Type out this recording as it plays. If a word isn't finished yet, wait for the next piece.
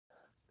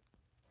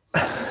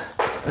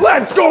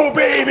Let's go,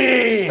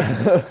 baby!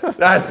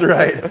 That's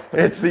right.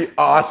 It's the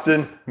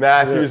Auston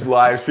Matthews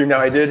live stream. Now,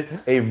 I did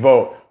a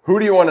vote. Who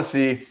do you want to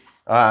see?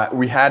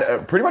 We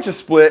had pretty much a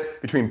split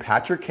between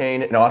Patrick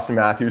Kane and Auston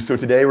Matthews. So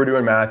today we're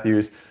doing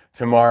Matthews.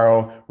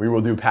 Tomorrow we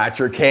will do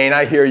Patrick Kane.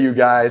 I hear you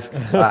guys.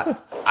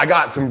 I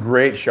got some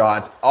great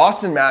shots.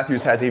 Auston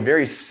Matthews has a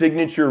very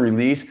signature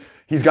release.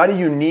 He's got a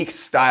unique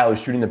style of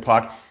shooting the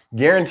puck.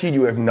 Guaranteed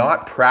you have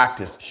not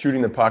practiced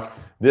shooting the puck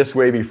this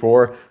way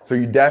before. So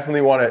you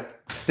definitely want to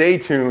stay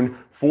tuned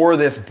for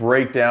this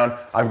breakdown.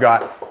 I've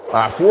got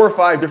 4 or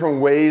 5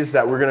 different ways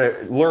that we're going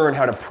to learn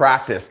how to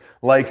practice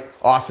like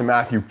Auston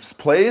Matthews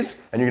plays,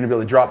 and you're going to be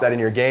able to drop that in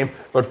your game.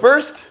 But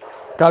first,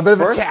 got a bit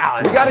of a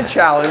challenge. We got a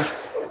challenge.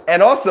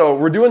 And also,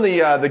 we're doing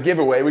the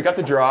giveaway. We got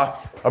the draw.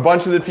 A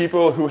bunch of the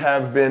people who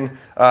have been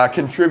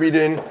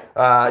contributing,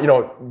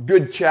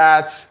 good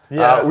chats.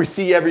 Yeah. We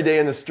see you every day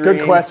in the stream.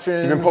 Good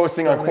questions. You've been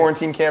posting on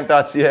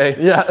quarantinecamp.ca.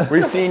 Yeah.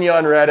 We've seen you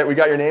on Reddit. We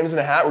got your names in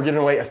a hat. We're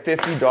giving away a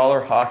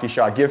 $50 hockey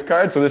shot gift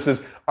card. So this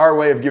is our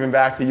way of giving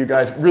back to you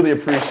guys. Really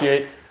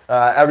appreciate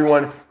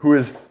everyone who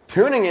is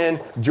tuning in,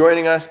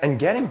 joining us, and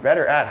getting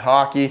better at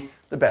hockey.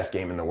 The best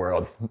game in the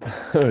world.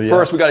 Yeah.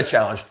 First, we got a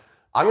challenge.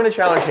 I'm going to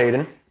challenge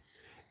Hayden.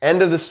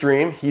 End of the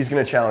stream, he's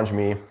going to challenge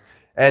me.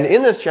 And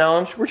in this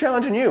challenge, we're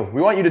challenging you. We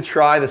want you to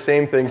try the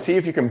same thing, see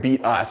if you can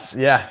beat us.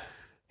 Yeah.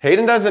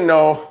 Hayden doesn't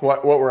know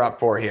what we're up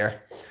for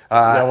here.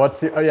 I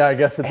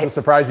guess it's a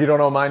surprise you don't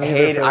know mine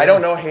either. I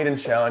don't know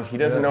Hayden's challenge. He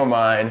doesn't know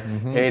mine.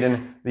 Mm-hmm.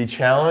 Hayden, the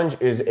challenge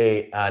is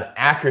an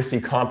accuracy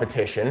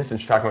competition,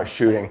 since you're talking about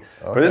shooting.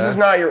 Okay. But this is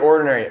not your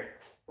ordinary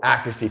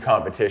accuracy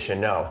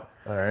competition, no.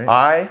 All right.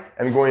 I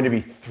am going to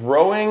be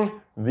throwing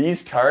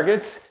these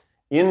targets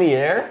in the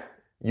air.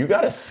 You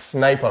got to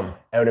snipe them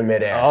out of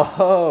midair.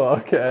 Oh,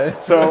 okay.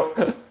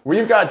 So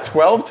we've got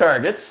 12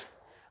 targets.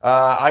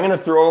 I'm going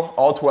to throw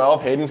all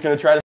 12. Hayden's going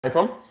to try to snipe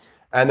them.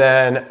 And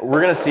then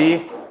we're going to see,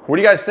 what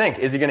do you guys think?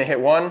 Is he going to hit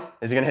 1?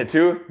 Is he going to hit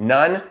 2?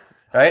 None?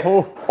 Right?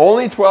 Oh.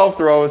 Only 12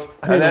 throws.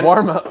 I need a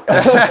warm up.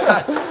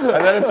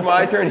 And then it's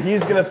my turn.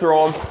 He's going to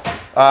throw them.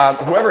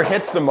 Whoever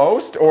hits the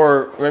most,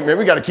 or maybe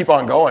we got to keep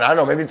on going. I don't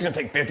know. Maybe it's going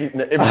to take 50. If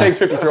it takes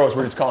 50 throws,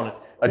 we're just calling it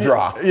a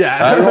draw.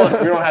 Yeah.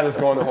 We don't have this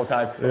going the whole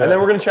time. Yeah. And then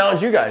we're going to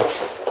challenge you guys.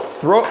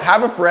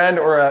 Have a friend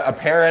or a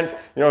parent,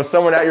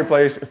 someone at your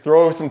place,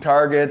 throw some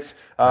targets.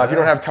 If you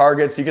don't have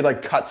targets, you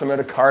could cut some out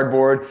of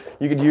cardboard.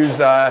 You could use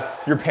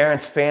your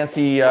parents'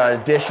 fancy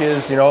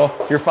dishes,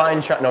 your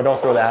fine, no,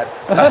 don't throw that.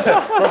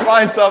 But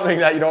find something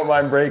that you don't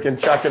mind breaking,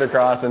 chuck it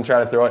across and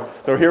try to throw it.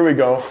 So here we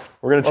go.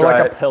 We're going to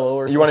try like a pillow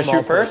or something. You want to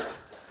shoot first?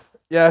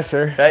 Yeah,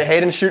 sure. Okay,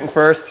 Hayden's shooting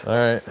first. All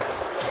right.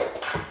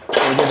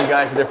 We'll give you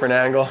guys a different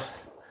angle.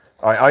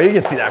 All right, oh, you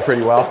can see that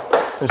pretty well.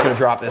 I'm just going to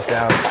drop this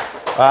down.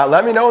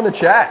 Let me know in the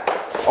chat.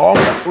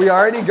 Oh, we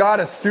already got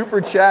a super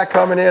chat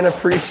coming in.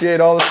 Appreciate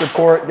all the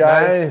support,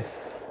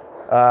 guys.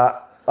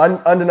 Nice.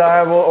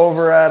 Undeniable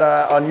over at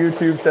on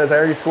YouTube says I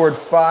already scored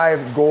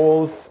 5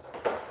 goals.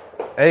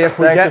 Hey, if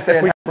we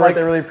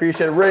birthday, really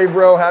appreciate it. Ray,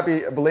 bro,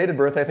 happy belated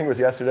birthday. I think it was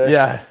yesterday.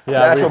 Yeah.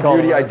 Natural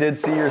Beauty. I did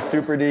see your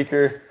Super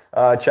Deker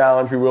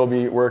challenge. We will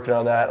be working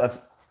on that. Let's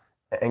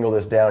angle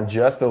this down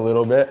just a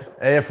little bit.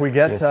 Hey, if we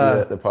get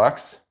the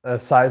pucks, a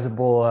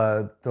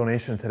sizable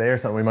donation today or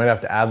something, we might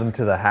have to add them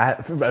to the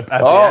hat.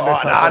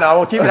 No,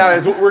 we'll keep it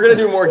out. We're gonna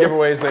do more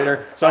giveaways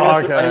later. So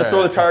I'm gonna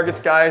throw the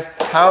targets, guys.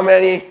 How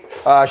many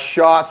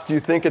shots do you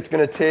think it's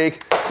gonna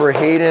take for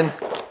Hayden?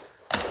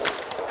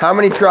 How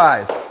many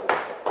tries?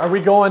 Are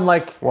we going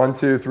 1,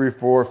 2, 3,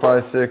 4,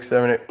 5, 6,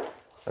 7, 8.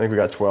 I think we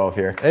got 12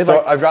 here. Hey,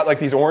 so I've got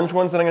these orange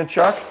ones that I'm gonna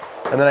chuck.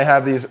 And then I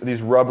have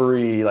these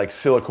rubbery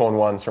silicone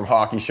ones from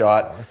Hockey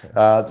Shot.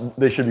 Okay.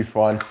 They should be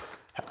fun.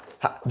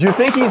 Do you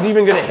think he's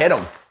even going to hit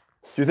them?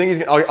 Do you think he's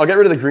going to? I'll get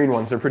rid of the green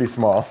ones. They're pretty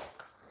small.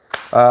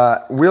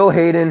 Will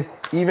Hayden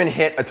even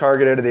hit a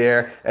target out of the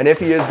air? And if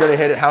he is going to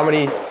hit it, how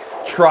many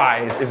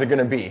tries is it going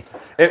to be?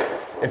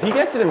 If he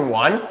gets it in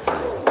 1,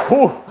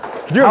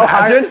 can you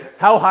imagine?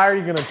 How high are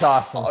you going to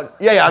toss them?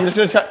 Yeah. I'm just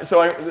going to.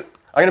 So I'm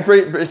going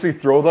to basically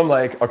throw them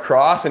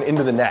across and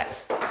into the net.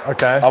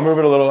 Okay. I'll move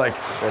it a little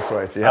this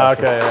way. So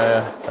okay,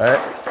 yeah. All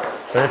right.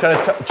 So you're kind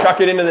of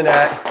chuck it into the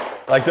net.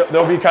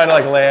 They'll be kind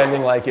of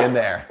landing in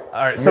there.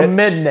 All right. So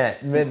mid-net.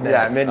 Yeah,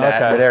 mid-net,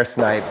 okay. Mid-air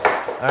snipes.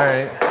 All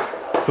right.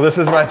 So this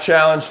is my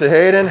challenge to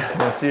Hayden.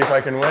 Let's see if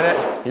I can win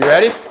it. You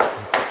ready?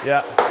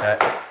 Yeah. Okay.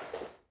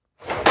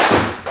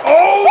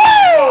 Oh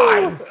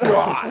my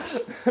gosh!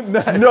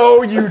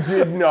 No, you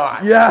did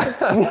not. Yeah.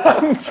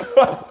 1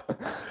 shot.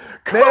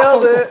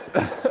 Nailed it.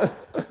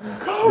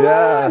 Come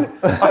on.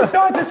 I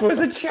thought this was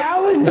a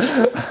challenge.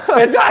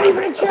 And not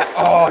even a challenge.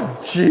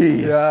 Oh,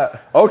 jeez. Yeah.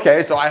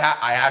 Okay, so I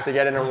have to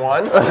get in 1.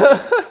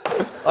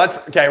 I'm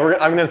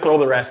going to throw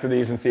the rest of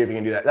these and see if you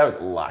can do that. That was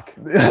luck.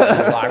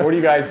 What do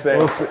you guys say?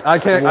 We'll see. I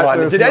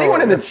can't. Did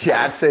anyone in the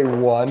chat say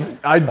 1?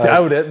 I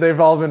doubt it. They've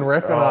all been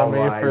ripping on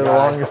me for the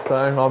longest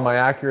time on my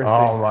accuracy.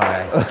 Oh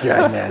my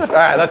goodness. All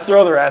right, let's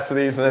throw the rest of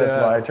these and then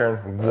it's my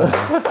turn.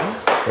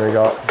 There we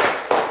go.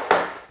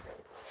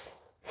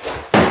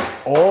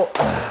 Oh.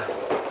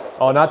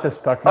 Oh, not this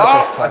puck.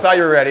 Not this I puck. thought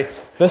you were ready.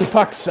 This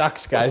puck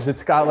sucks, guys.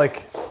 It's got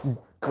like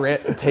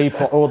grit tape,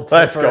 old tape.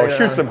 Let's go. right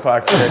Shoot on. some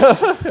pucks.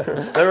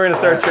 Then we're going to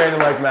start training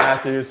like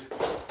Matthews.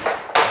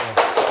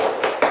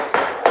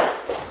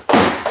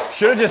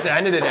 Should have just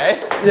ended it, eh?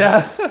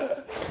 Yeah.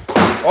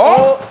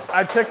 Oh,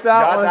 I took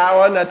that got one. that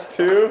one. That's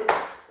 2.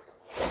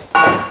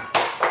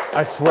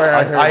 I swear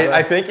I heard that.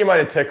 I think you might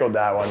have tickled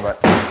that one,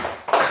 but.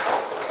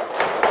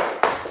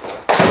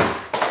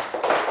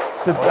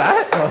 Did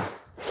that? Oh.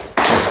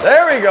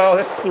 There we go.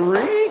 That's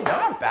 3.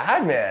 Not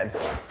bad, man.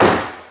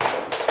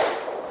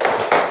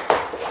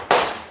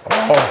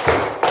 Oh.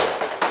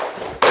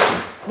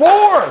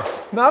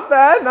 4. Not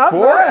bad. Not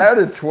 4 bad. out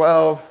of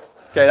 12.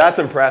 Okay, that's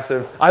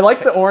impressive. I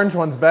like the orange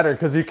ones better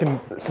because you can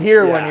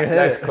hear when you hit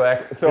nice it.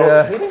 click.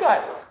 So Hayden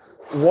got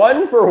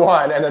 1 for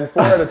 1 and then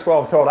 4 out of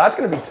 12 total. That's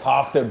going to be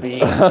tough to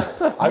beat.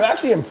 I'm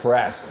actually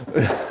impressed.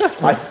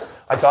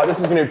 I thought this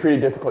was going to be a pretty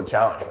difficult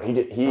challenge.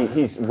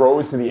 He's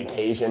rose to the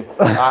occasion.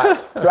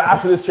 So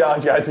after this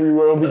challenge, guys, we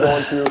will be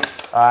going through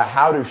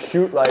how to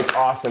shoot like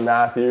Auston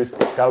Matthews.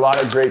 Got a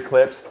lot of great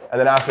clips. And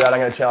then after that, I'm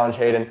going to challenge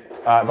Hayden.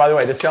 By the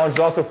way, this challenge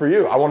is also for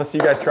you. I want to see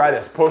you guys try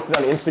this. Post it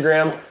on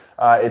Instagram.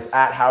 It's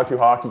at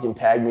HowToHawk. You can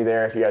tag me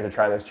there if you guys are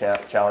trying this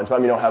challenge.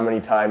 Let me know how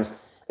many times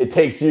it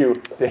takes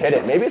you to hit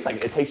it. Maybe it's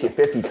like it takes you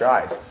 50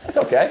 tries. That's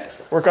okay.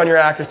 Work on your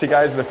accuracy,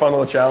 guys. It's a fun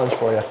little challenge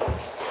for you.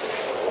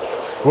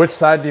 Which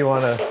side do you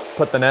want to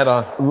put the net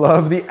on?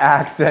 Love the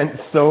accent,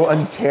 so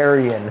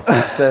Ontarian.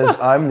 Says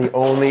I'm the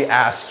only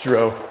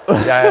Astro.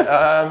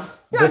 Yeah,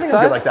 I think it's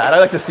good like that. I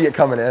like to see it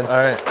coming in. All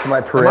right. To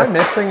my periph. Am I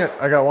missing it?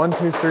 I got 1,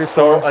 2, 3,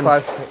 So 4,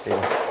 5, 6.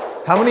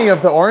 How many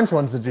of the orange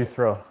ones did you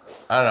throw?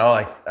 I don't know,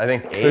 like I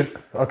think 8.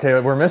 Okay,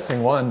 we're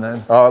missing 1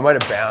 then. Oh, it might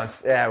have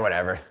bounced. Yeah,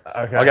 whatever.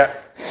 Okay. Okay.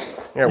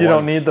 You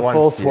don't need the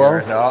full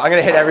 12? No, I'm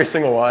gonna hit every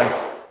single one.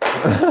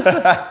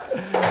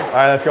 All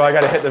right, let's go. I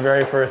gotta hit the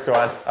very first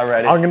one. I'm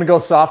ready. I'm gonna go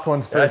soft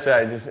ones first.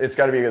 That's it. It's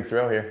gotta be a good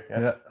throw here.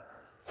 Yeah.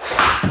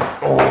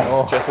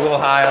 Oh, just a little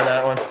high on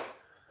that one.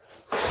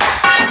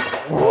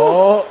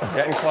 Oh,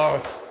 Getting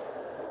close.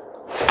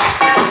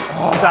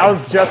 oh that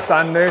was just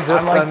under.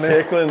 Just I'm like under.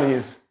 tickling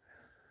these.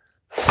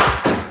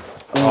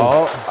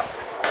 Oh.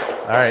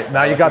 All right,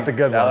 now you got the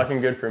good Now ones.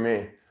 looking good for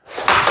me.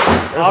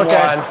 There's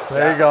Okay, one.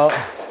 there you go.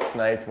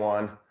 Sniped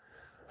 1.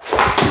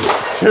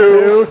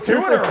 2 2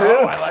 in a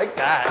row. I like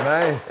that.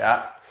 Nice.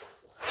 Yeah.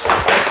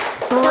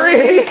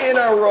 3 in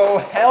a row.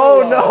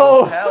 Hello. Oh,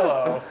 no.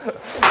 Hello.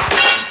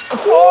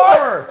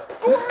 4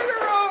 in a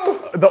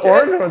row. The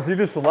orange ones, you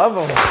just love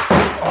them.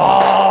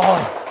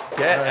 Oh,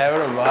 get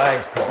out of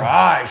my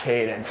garage,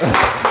 Hayden.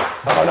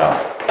 Oh no.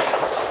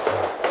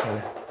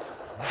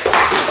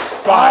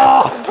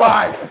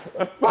 5.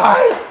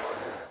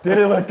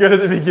 Didn't look good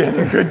at the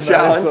beginning. Good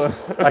challenge.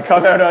 I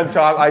come out on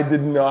top. I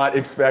did not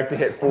expect to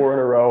hit 4 in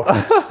a row.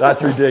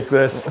 That's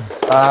ridiculous.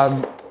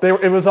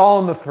 It was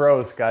all in the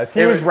throws, guys.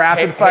 He was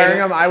rapid firing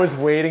them. I was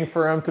waiting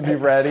for him to be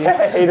ready.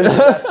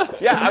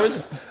 Yeah, I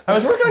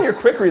was working on your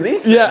quick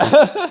release. Yeah.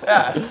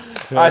 Yeah.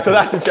 All right, so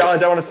that's the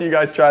challenge. I want to see you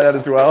guys try that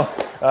as well.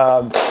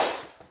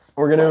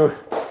 We're gonna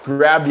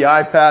grab the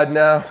iPad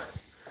now.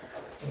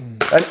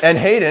 And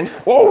Hayden,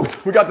 whoa,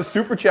 we got the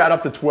super chat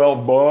up to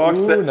 $12.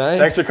 Ooh, nice.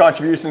 Thanks for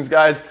contributions,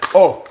 guys.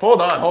 Oh,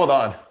 hold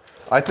on.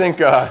 I think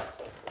you gotta.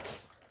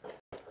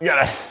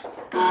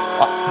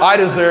 I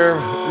deserve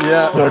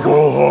the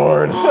gold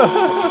horn.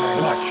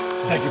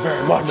 Thank you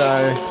very much.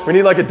 Nice. We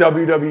need like a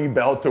WWE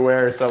belt to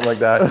wear or something like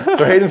that.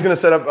 So Hayden's gonna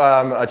set up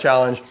a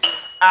challenge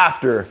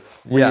after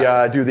we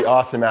do the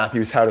Auston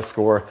Matthews how to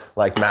score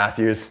like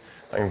Matthews.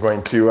 I'm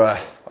going to.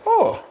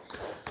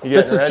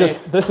 This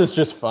is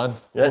just fun.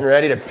 Getting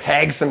ready to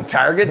peg some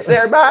targets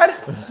there, bud?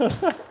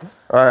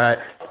 All right.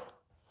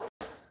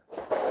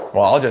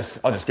 Well, I'll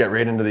just get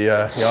right into the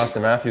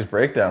Auston Matthews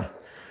breakdown.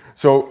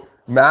 So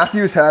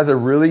Matthews has a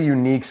really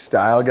unique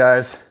style,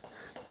 guys.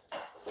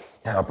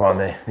 Up on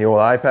the old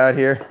iPad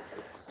here.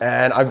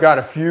 And I've got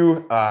a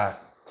few,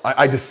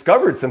 I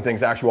discovered some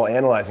things actually while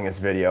analyzing this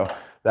video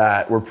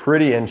that were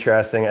pretty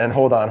interesting. And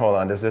hold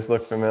on. Does this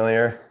look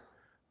familiar?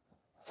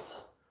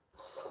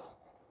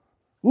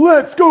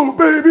 Let's go,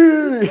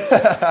 baby!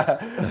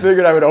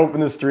 Figured I would open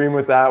the stream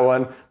with that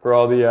one for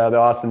all the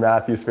Auston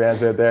Matthews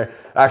fans out there.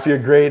 Actually, a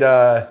great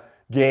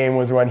game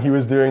was when he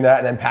was doing that,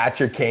 and then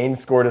Patrick Kane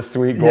scored a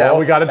sweet goal. Yeah,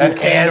 we got to do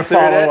Kane to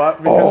follow up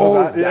because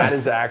of that. Yeah. That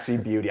is actually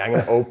beauty. I'm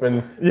going to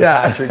open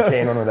Patrick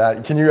Kane one with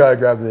that. Can you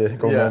grab the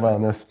goal mobile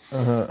on this?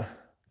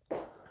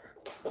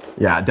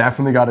 Yeah,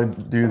 definitely got to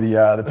do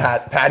the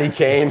Patty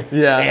Kane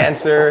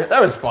answer.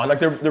 That was fun. Like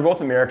they're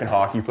both American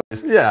hockey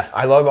players. Yeah,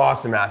 I love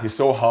Auston Matthews.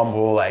 So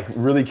humble, like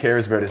really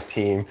cares about his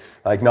team.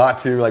 Like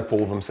not to like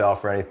full of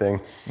himself or anything.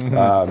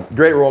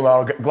 Great role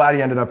model. Glad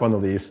he ended up on the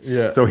Leafs.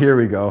 Yeah. So here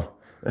we go.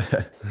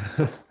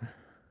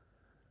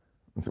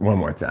 One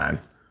more time.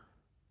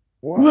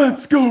 What?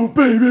 Let's go,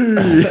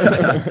 baby!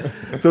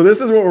 So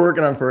this is what we're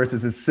working on first.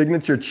 Is his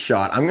signature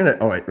shot. I'm gonna.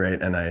 Oh wait,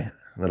 and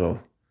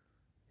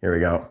Here we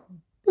go.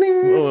 A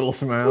little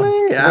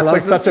smile. Yeah,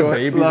 looks like such a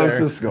baby loves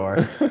there. to score.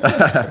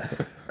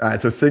 All All right,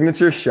 so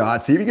signature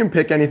shot. See if you can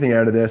pick anything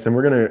out of this, and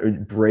we're gonna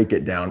break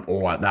it down.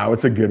 Oh, that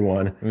was a good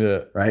one. Yeah.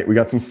 Right, we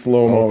got some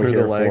slow-mo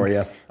here for you.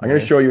 I'm gonna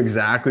Nice. show you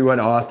exactly what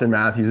Auston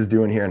Matthews is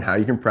doing here and how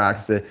you can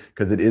practice it,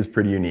 because it is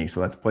pretty unique.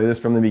 So let's play this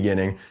from the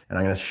beginning, and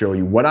I'm gonna show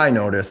you what I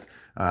noticed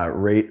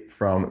right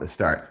from the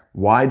start.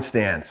 Wide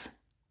stance,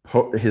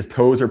 his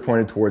toes are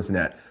pointed towards the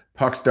net.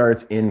 Puck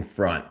starts in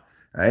front,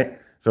 right?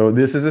 So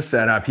this is a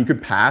setup. He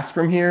could pass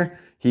from here,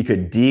 he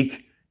could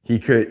deke, he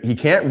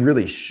can't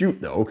really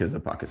shoot though, because the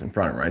puck is in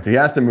front of him, right? So he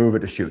has to move it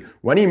to shoot.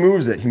 When he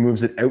moves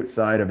it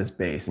outside of his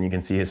base, and you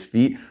can see his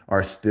feet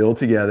are still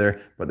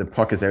together, but the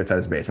puck is outside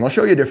his base. And I'll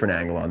show you a different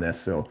angle on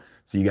this so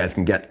you guys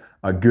can get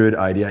a good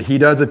idea. He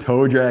does a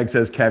toe drag,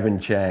 says Kevin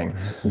Chang.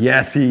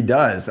 Yes, he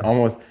does.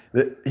 Almost.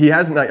 He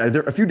has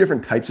a few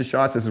different types of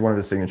shots. This is one of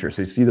his signatures.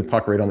 So you see the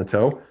puck right on the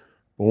toe,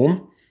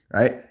 boom,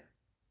 right?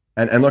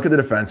 And look at the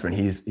defenseman.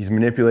 He's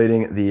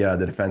manipulating the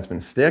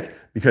defenseman's stick,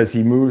 because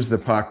he moves the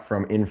puck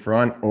from in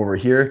front over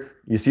here.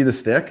 You see the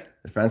stick,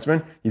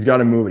 defenseman? He's got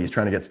to move it. He's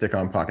trying to get stick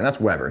on puck, and that's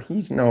Weber.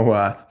 He's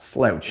no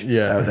slouch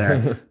out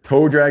there.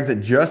 Toe drags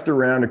it just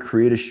around to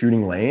create a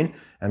shooting lane,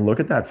 and look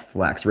at that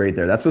flex right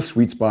there. That's the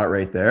sweet spot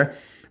right there.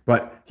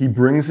 But he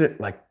brings it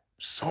like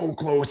so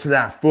close to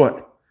that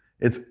foot.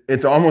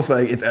 It's almost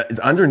like it's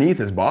underneath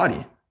his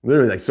body.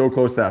 Literally like so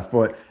close to that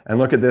foot. And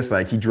look at this,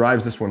 like he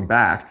drives this one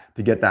back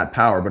to get that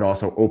power, but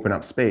also open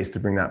up space to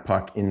bring that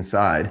puck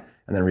inside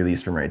and then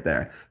release from right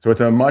there. So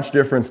it's a much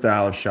different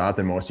style of shot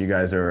than most of you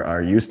guys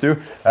are used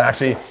to.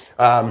 Actually,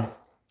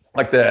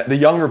 like the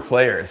younger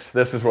players,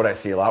 this is what I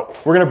see a lot.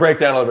 We're gonna break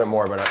down a little bit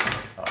more, but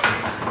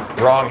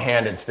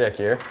wrong-handed stick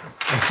here.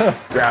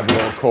 Grab the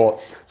little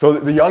Colt. So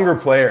the younger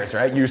players,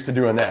 right, used to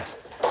doing this,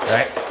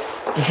 right?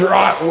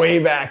 Draw it way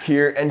back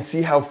here and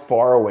see how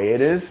far away it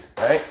is,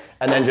 right?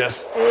 And then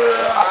just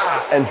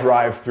and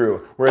drive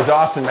through. Whereas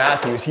Auston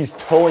Matthews, he's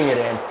towing it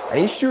in and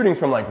he's shooting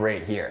from like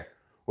right here,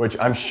 which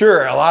I'm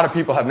sure a lot of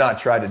people have not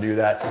tried to do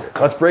that.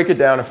 Let's break it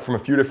down from a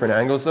few different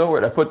angles though.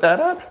 Where'd I put that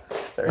up?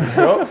 There you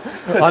go.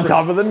 On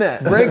top of the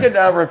net. Break it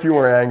down for a few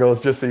more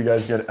angles just so you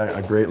guys get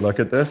a great look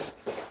at this.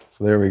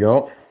 So there we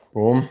go.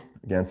 Boom.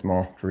 Against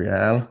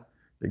Montreal.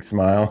 Big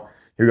smile.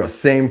 Here we go.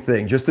 Same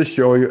thing, just to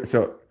show you.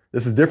 So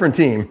this is a different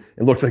team.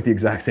 It looks like the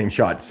exact same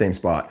shot, same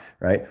spot,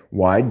 right?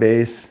 Wide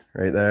base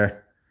right there.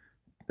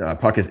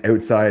 Puck is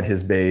outside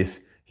his base.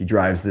 He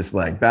drives this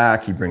leg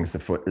back. He brings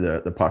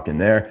the puck in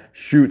there,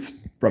 shoots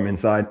from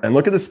inside. And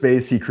look at the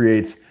space he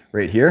creates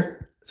right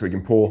here. So he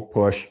can pull,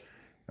 push,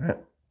 right?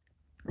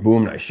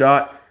 Boom, nice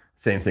shot.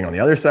 Same thing on the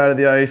other side of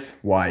the ice.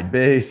 Wide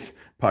base,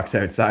 puck's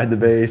outside the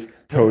base,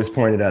 toes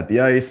pointed at the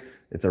ice.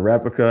 It's a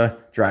replica,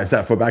 drives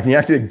that foot back, and he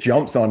actually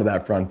jumps onto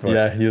that front foot.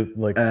 Yeah, he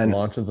like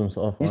launches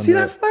himself. You see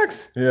that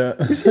flex? Yeah.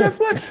 You see that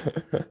flex?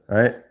 All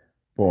right,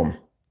 boom.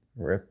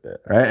 Ripped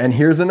it. All right, and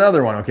here's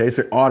another one, okay?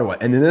 So Ottawa,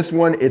 and in this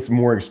one, it's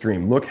more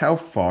extreme. Look how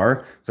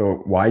far,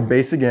 so wide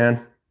base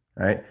again,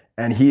 right?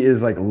 And he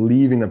is like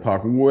leaving the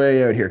puck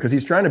way out here because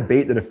he's trying to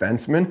bait the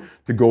defenseman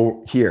to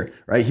go here,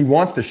 right? He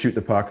wants to shoot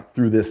the puck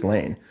through this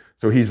lane.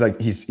 So he's like,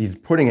 he's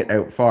putting it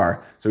out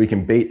far so he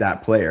can bait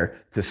that player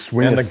to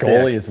swing and the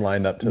goalie is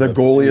lined up to the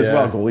goalie as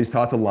well. Goalie's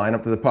taught to line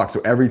up to the puck.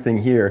 So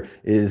everything here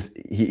is,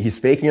 he's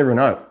faking everyone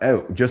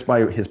out just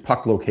by his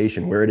puck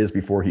location, where it is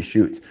before he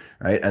shoots,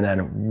 right? And then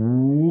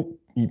whoop,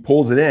 he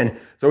pulls it in.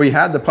 So he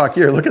had the puck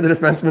here. Look at the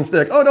defenseman's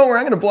stick. Oh, don't worry,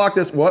 I'm going to block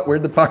this. What?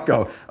 Where'd the puck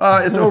go?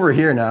 It's over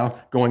here now,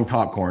 going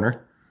top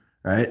corner,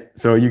 right?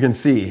 So you can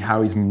see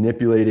how he's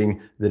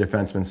manipulating the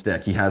defenseman's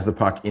stick. He has the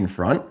puck in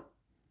front.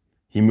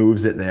 He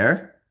moves it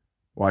there.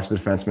 Watch the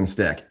defenseman's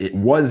stick. It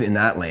was in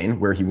that lane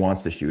where he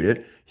wants to shoot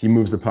it. He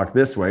moves the puck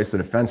this way, so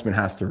the defenseman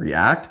has to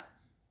react.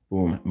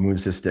 Boom,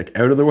 moves his stick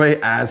out of the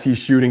way as he's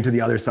shooting to the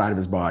other side of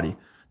his body.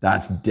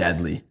 That's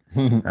deadly,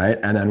 right?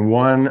 And then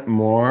one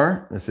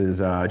more. This is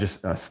just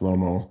a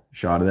slow-mo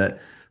shot of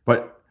it.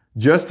 But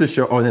just to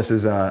show, oh, this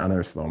is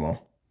another slow-mo.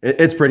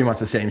 It's pretty much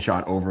the same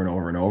shot over and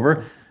over and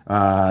over.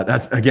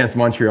 That's against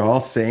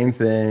Montreal, same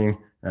thing,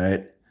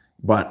 right?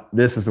 But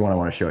this is the one I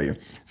want to show you.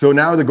 So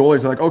now the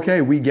goalies are like,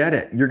 okay, we get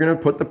it. You're going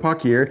to put the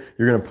puck here,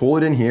 you're going to pull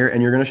it in here,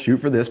 and you're going to shoot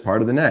for this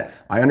part of the net.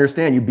 I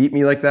understand. You beat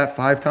me like that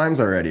 5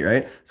 times already,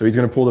 right? So he's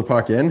going to pull the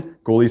puck in.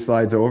 Goalie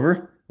slides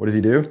over. What does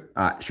he do?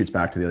 Shoots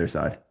back to the other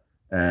side.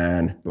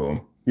 And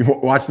boom. You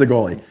watch the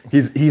goalie.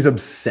 He's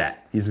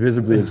upset. He's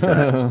visibly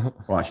upset.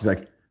 Watch. He's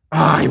like,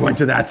 he went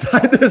to that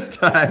side this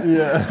time.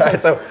 Yeah. All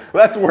right, so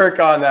let's work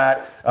on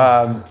that.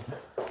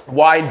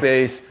 Wide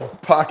base,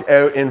 puck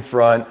out in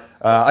front.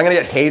 I'm going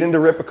to get Hayden to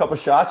rip a couple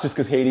shots just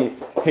because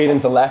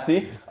Hayden's a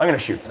lefty. I'm going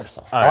to shoot first.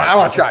 I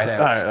want to try it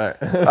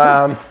out.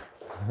 All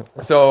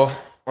right. So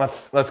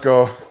let's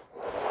go.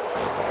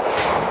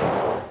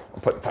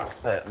 Put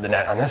the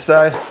net on this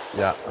side.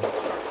 Yeah.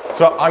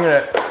 So I'm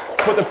going to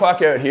put the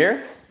puck out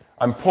here.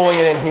 I'm pulling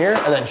it in here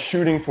and then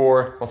shooting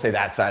for, we'll say,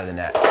 that side of the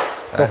net.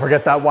 Don't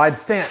forget that wide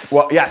stance.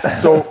 Well,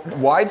 yes. So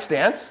wide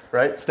stance,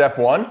 right? Step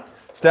 1.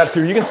 Step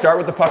 2, you can start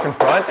with the puck in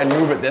front and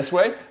move it this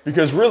way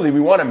because really we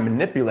want to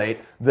manipulate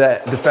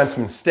the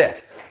defenseman's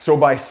stick. So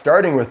by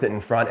starting with it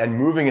in front and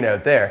moving it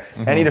out there,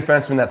 any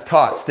defenseman that's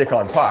taught stick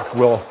on puck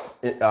will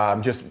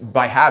just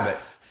by habit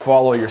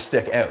follow your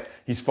stick out.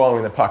 He's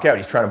following the puck out.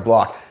 He's trying to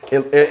block.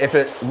 If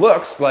it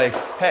looks like,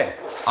 hey,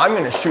 I'm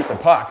going to shoot the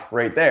puck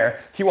right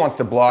there, he wants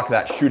to block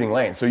that shooting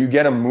lane. So you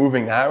get him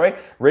moving that way.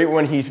 Right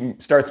when he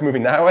starts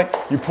moving that way,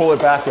 you pull it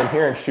back in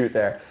here and shoot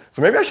there.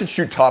 So maybe I should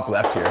shoot top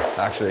left here,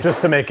 actually. Just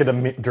to make it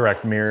a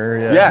direct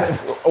mirror, Yeah,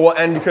 well,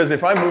 and because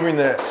if I'm moving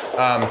the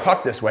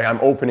puck this way, I'm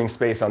opening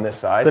space on this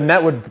side. The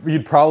net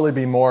you'd probably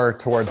be more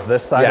towards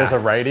this side as a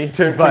righty.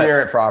 To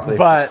mirror it properly.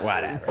 But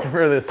whatever.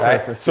 For this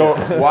purpose. So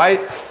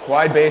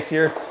wide base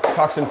here,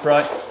 puck's in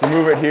front, you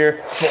move it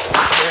here,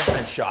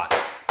 and shot.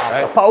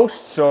 Right?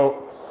 Post.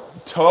 So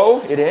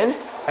toe it in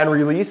and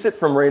release it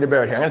from right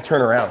about here. I'm gonna turn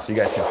around so you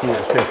guys can see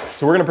this too.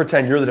 So we're gonna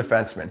pretend you're the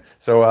defenseman.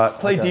 So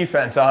play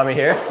defense on me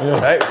here,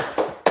 right?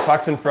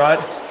 Puck's in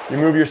front, you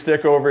move your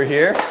stick over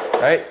here,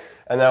 right?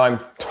 And now I'm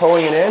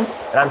toeing it in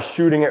and I'm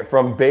shooting it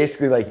from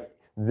basically like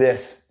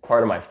this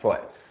part of my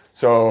foot.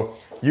 So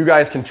you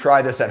guys can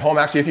try this at home.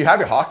 Actually, if you have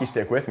your hockey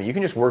stick with me, you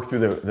can just work through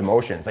the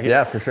motions. Like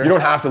yeah, for sure. You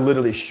don't have to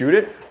literally shoot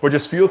it, but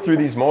just feel through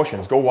these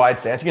motions. Go wide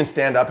stance. You can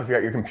stand up if you're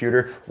at your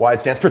computer, wide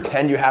stance.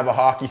 Pretend you have a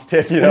hockey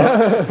stick, you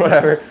know,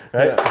 whatever,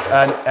 right?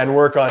 Yeah. And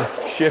work on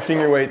shifting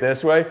your weight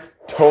this way,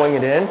 toeing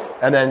it in,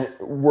 and then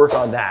work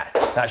on that.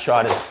 That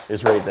shot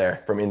is right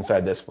there from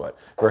inside this foot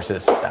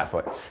versus that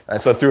foot.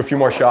 So let's do a few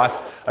more shots.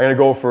 I'm gonna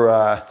go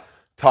for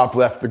top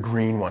left, the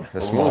green one,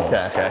 the small one.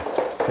 Okay.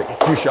 Take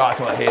a few shots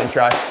and let Hayden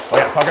try. Oh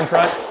yeah, puck in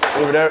front,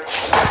 move it out.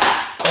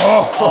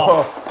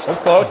 Oh, that's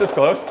close, that's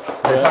close.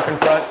 Okay, puck in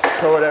front,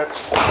 throw it out.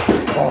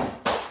 Oh.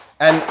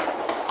 And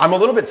I'm a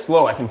little bit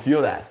slow, I can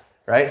feel that,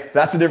 right?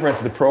 That's the difference.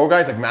 The pro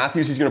guys, like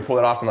Matthews, he's gonna pull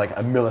it off in like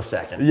a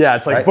millisecond. Yeah,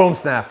 it's like boom,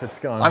 snap, it's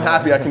gone. I'm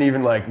happy I can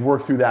even like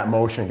work through that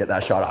motion and get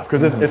that shot off.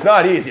 Because it's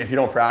not easy if you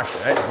don't practice,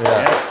 right?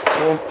 Yeah.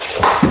 Boom.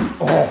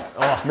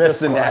 Oh,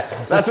 missed the net.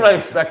 That's what I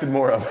expected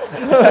more of.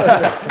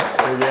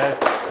 Again,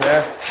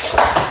 there.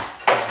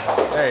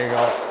 There you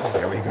go.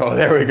 There we go.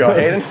 There we go.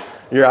 Hayden,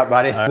 you're up,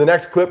 buddy. The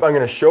next clip I'm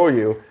going to show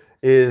you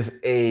is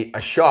a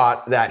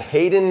shot that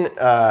Hayden,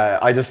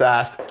 I just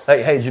asked,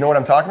 hey, do you know what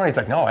I'm talking about? He's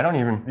like, no, I don't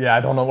even. Yeah, I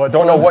don't know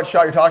what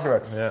shot you're talking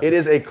about. Yeah. It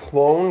is a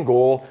clone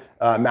goal.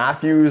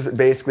 Matthews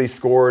basically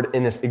scored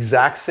in this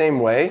exact same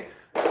way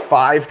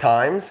 5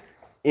 times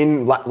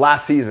in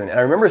last season. And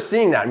I remember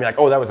seeing that and be like,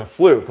 oh, that was a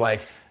fluke.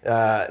 Like,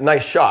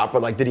 nice shot,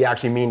 but like, did he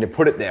actually mean to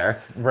put it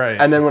there?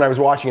 Right. And then when I was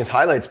watching his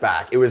highlights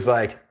back, it was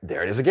like,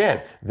 there it is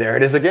again. There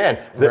it is again.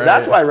 Right.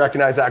 That's why I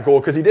recognize that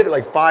goal, because he did it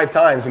like 5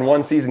 times in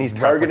one season. He's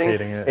targeting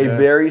a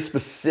very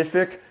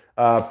specific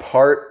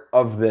part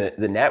of the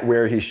net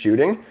where he's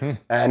shooting.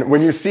 And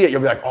when you see it,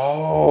 you'll be like,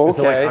 oh, okay. Is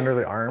it like under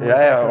the arm?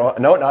 Yeah, well,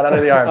 no, not under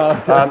the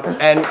arm.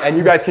 And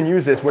you guys can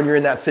use this when you're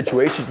in that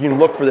situation. You can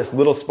look for this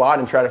little spot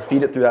and try to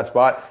feed it through that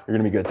spot. You're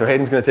gonna be good. So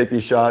Hayden's gonna take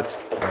these shots.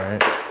 All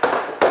right.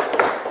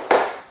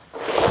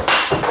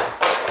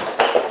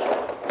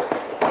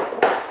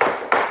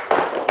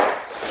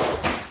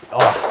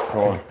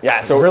 Cool.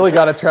 Yeah, so really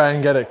got to try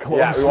and get it close.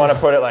 Yeah, we want to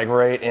put it like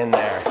right in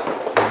there.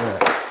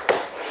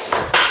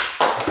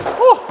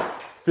 Oh,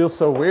 it feels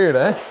so weird,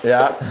 eh?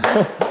 Yeah.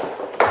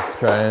 Let's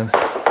try and.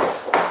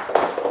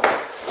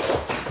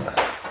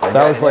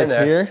 That was like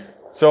here.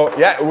 So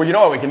yeah, well, you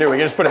know what we can do? We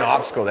can just put an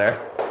obstacle there.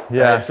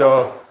 Yeah. Right?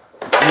 So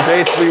you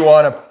basically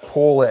want to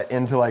pull it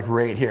into like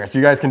right here. So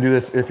you guys can do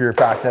this if you're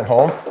practicing at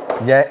home.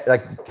 Yeah,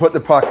 like put the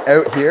puck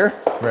out here.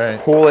 Right.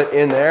 Pull it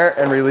in there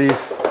and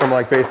release from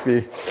like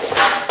basically.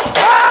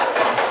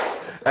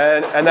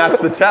 And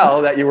that's the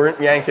tell that you weren't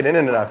yanking in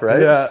enough,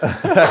 right? Yeah.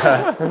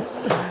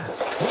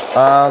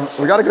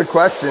 We got a good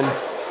question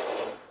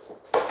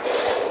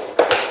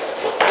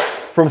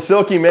from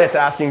Silky Mitts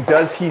asking,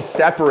 does he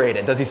separate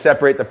it? Does he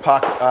separate the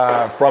puck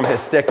from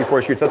his stick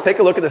before he shoots? Let's take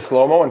a look at the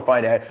slow-mo and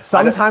find out.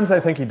 Sometimes I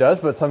think he does,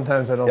 but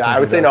sometimes I don't think he does. Yeah, I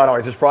would say not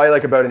always. There's probably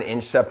like about an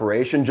inch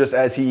separation just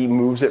as he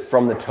moves it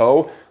from the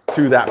toe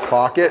to that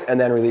pocket and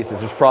then releases.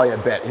 There's probably a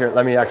bit. Here,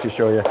 let me actually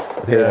show you.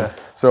 Yeah.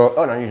 So,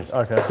 oh no, you just,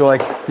 okay. So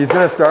like he's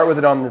gonna start with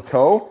it on the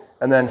toe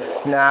and then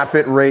snap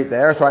it right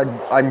there. So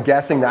I'm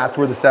guessing that's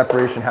where the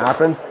separation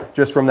happens,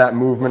 just from that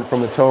movement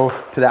from the toe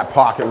to that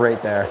pocket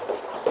right there.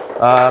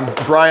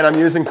 Brian, I'm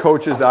using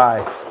coach's eye.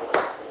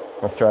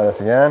 Let's try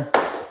this again.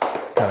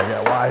 Gotta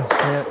get wide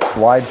stance.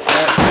 Wide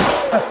stance.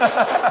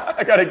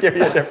 I gotta give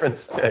you a different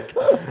stick.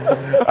 All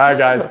right,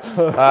 guys.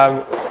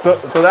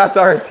 So that's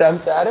our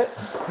attempt at it.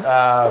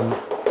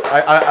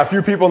 A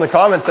few people in the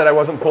comments said I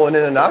wasn't pulling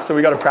in enough, so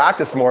we got to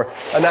practice more.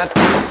 And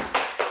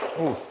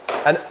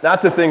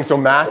that's the thing. So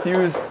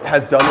Matthews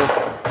has done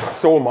this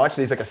so much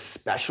that he's like a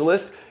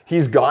specialist.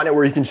 He's gotten it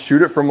where he can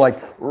shoot it from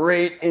like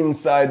right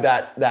inside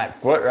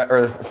that foot,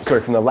 or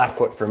sorry, from the left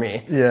foot for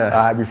me.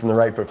 Yeah. It'd be from the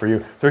right foot for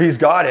you. So he's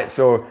got it.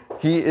 So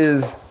he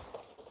is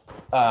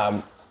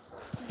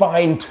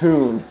fine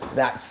tune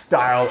that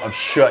style of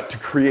shoot to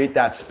create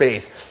that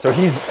space. So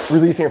he's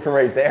releasing it from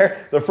right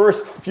there. The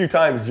first few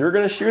times you're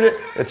gonna shoot it,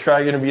 it's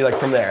probably gonna be like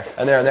from there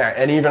and there and there.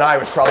 And even I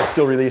was probably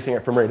still releasing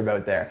it from right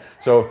about there.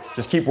 So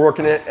just keep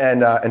working it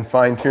and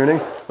fine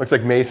tuning. Looks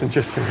like Mason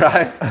just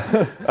arrived.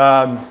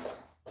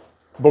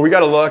 But we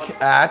gotta look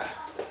at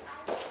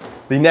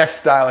the next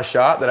style of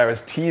shot that I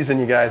was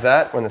teasing you guys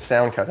at when the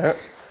sound cut out.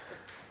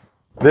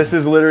 This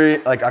is literally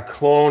like a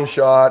clone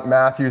shot.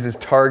 Matthews is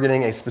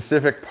targeting a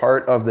specific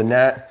part of the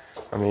net.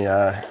 Let me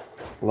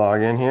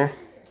log in here.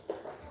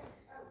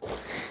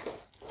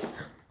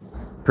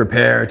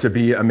 Prepare to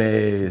be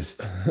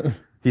amazed.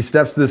 He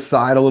steps to the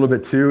side a little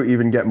bit too,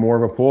 even get more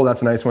of a pull.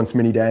 That's a nice one,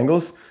 Smitty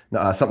dangles.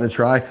 Something to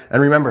try.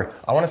 And remember,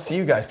 I want to see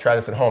you guys try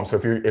this at home. So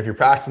if you're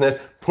practicing this,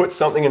 put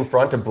something in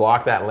front to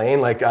block that lane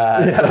like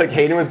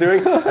Hayden was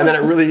doing. And then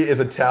it really is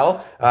a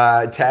tell.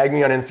 Tag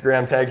me on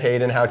Instagram, tag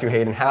Hayden, how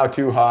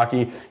to hockey.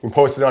 You can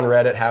post it on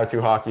Reddit, how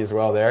to hockey as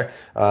well there.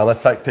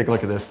 Let's take a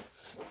look at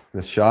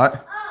this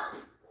shot.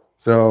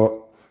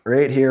 So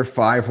right here,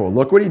 5-hole.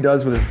 Look what he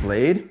does with his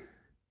blade.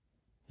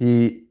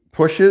 He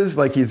pushes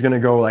like he's gonna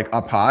go like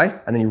up high,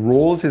 and then he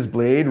rolls his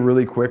blade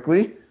really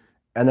quickly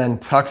and then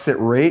tucks it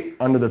right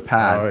under the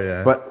pad. Oh,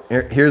 yeah. But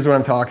here's what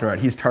I'm talking about.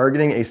 He's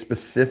targeting a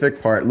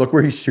specific part. Look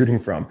where he's shooting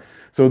from.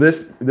 So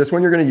this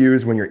one you're gonna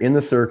use when you're in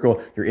the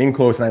circle, you're in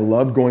close, and I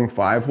love going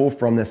 5-hole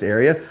from this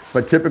area,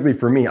 but typically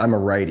for me, I'm a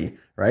righty,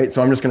 right?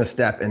 So I'm just gonna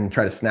step and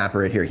try to snap it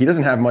right here. He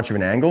doesn't have much of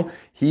an angle.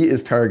 He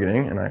is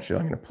targeting, and actually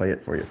I'm gonna play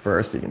it for you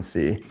first so you can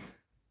see.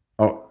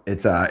 Oh,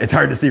 it's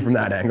hard to see from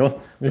that angle.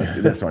 Let's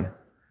do this one.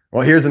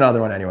 Well, here's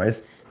another one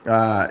anyways.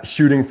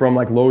 Shooting from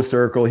like low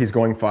circle, he's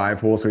going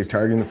 5-hole, so he's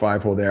targeting the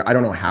 5-hole there. I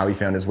don't know how he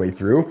found his way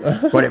through,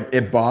 but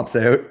it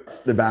bops out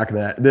the back of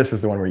the net. This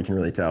is the one where you can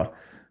really tell.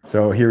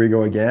 So here we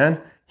go again.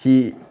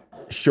 He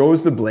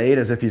shows the blade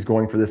as if he's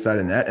going for this side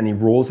of the net, and he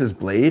rolls his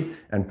blade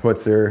and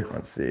puts her,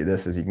 let's see,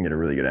 this is, you can get a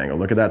really good angle.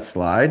 Look at that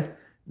slide.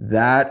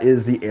 That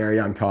is the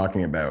area I'm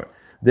talking about.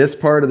 This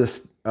part of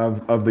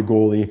the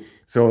goalie,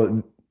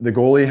 so the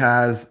goalie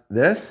has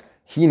this.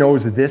 He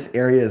knows this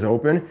area is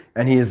open,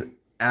 and he is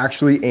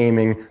actually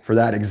aiming for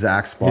that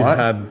exact spot. He's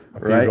had a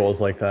few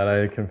goals like that,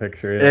 I can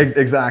picture. Yeah.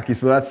 Exactly.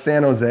 So that's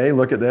San Jose.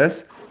 Look at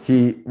this.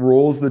 He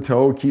rolls the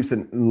toe, keeps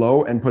it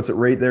low, and puts it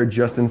right there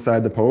just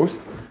inside the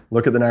post.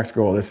 Look at the next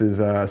goal. This is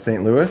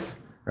St. Louis,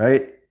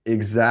 right?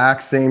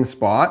 Exact same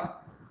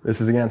spot. This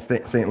is against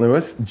St.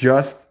 Louis,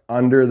 just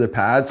under the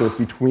pad. So it's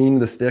between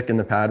the stick and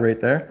the pad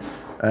right there.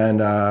 And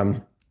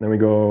then we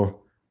go,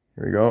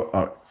 here we go.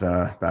 Oh, it's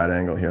a bad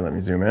angle here. Let me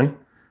zoom in.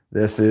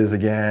 This is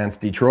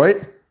against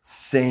Detroit,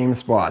 same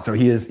spot. So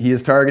he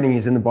is targeting,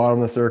 he's in the bottom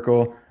of the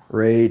circle,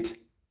 right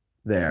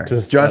there.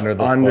 Just under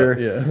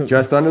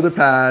the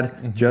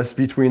pad, just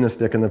between the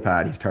stick and the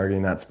pad. He's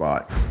targeting that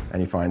spot, and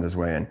he finds his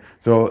way in.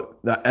 So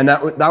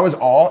that was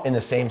all in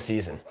the same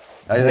season.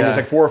 I think it was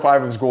like 4 or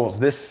 5 of his goals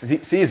this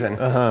season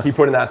he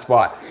put in that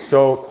spot.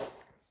 So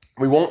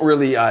we won't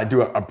really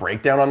do a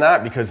breakdown on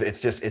that because it's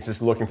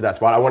just looking for that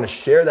spot. I want to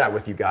share that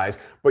with you guys,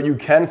 but you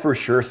can for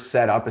sure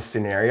set up a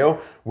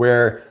scenario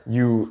where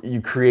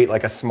you create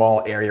like a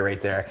small area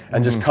right there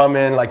and just come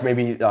in, like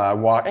maybe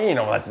walk. Hey,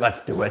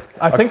 let's do it.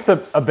 I think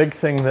a big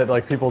thing that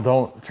like people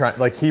don't try,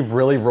 like he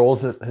really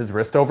rolls his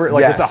wrist over it.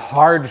 Like it's a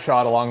hard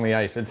shot along the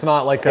ice. It's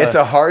not like it's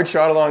a hard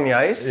shot along the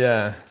ice.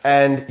 Yeah.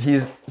 And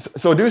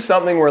so do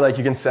something where like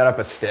you can set up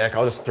a stick.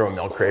 I'll just throw a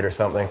milk crate or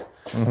something.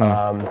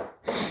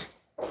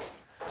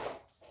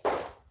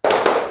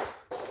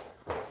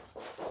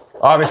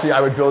 Obviously, I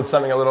would build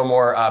something a little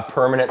more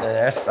permanent than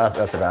this.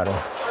 That's a bad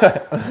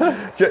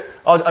one.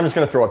 I'm just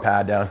going to throw a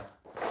pad down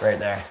right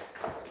there.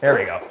 There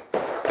we go.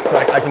 So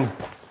I can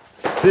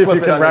see if you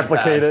can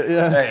replicate it.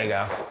 Yeah. There you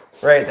go.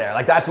 Right there.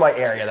 Like that's my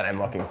area that I'm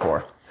looking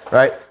for.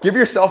 Right? Give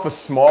yourself a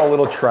small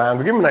little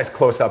triangle. Give him a nice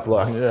close-up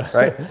look. Yeah.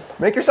 Right?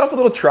 Make yourself a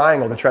little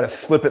triangle to try to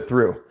slip it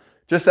through.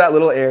 Just that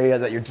little area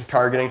that you're just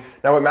targeting.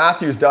 Now, what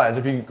Matthews does,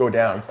 if you go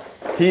down,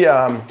 he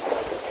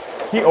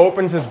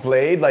opens his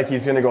blade like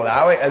he's gonna go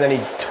that way, and then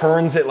he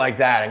turns it like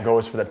that and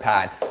goes for the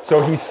pad.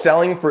 So he's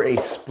selling for a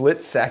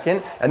split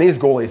second, and these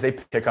goalies, they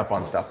pick up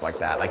on stuff like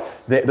that. Like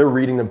they're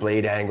reading the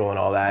blade angle and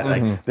all that.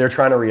 Like they're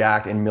trying to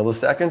react in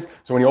milliseconds.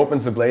 So when he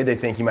opens the blade, they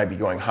think he might be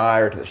going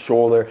higher to the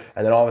shoulder,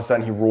 and then all of a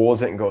sudden he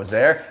rolls it and goes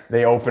there.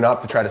 They open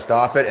up to try to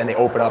stop it, and they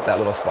open up that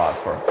little spot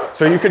for him.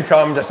 So you could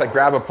come, just like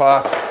grab a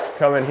puck,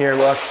 come in here,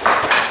 look,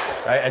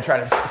 right, and try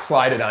to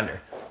slide it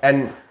under.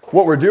 And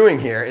what we're doing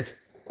here,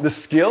 the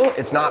skill,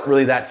 it's not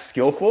really that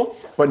skillful,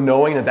 but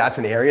knowing that that's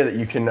an area that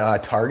you can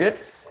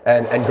target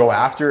and go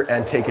after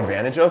and take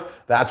advantage of,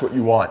 that's what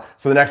you want.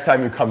 So the next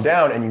time you come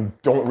down and you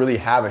don't really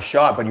have a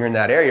shot, but you're in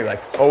that area, you're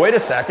like, oh, wait a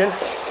second.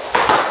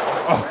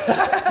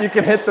 Oh. You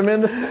can hit them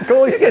in the stick.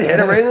 You can hit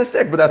them right in the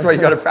stick, but that's why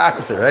you got to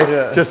practice it, right?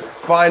 Yeah. Just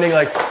finding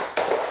like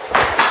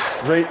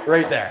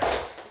right there,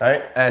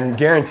 right? And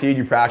guaranteed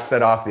you practice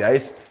that off the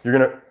ice, you're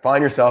going to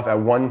find yourself at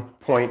one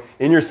point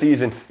in your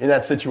season in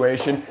that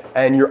situation,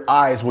 and your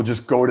eyes will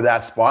just go to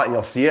that spot and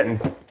you'll see it,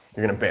 and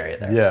you're gonna bury it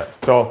there. Yeah.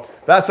 So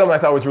that's something I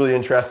thought was really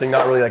interesting.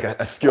 Not really like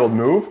a skilled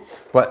move,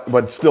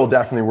 but still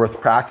definitely worth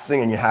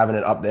practicing and you having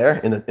it up there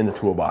in the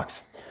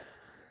toolbox.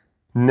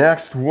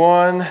 Next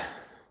one.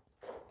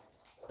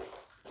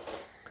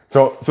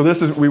 So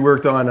this is we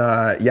worked on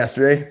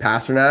yesterday,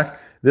 Pasternak.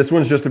 This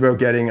one's just about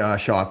getting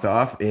shots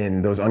off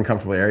in those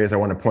uncomfortable areas. I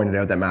want to point it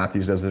out that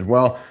Matthews does as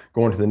well.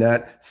 Go into the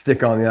net,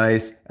 stick on the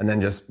ice, and then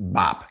just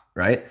bop,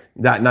 right?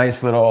 That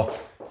nice little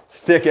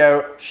stick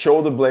out,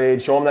 show the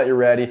blade, show him that you're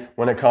ready.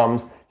 When it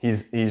comes,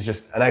 he's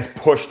just a nice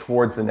push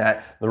towards the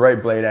net, the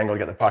right blade angle to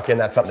get the puck in.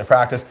 That's something to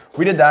practice.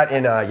 We did that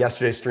in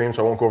yesterday's stream,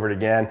 so I won't go over it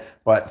again,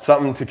 but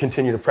something to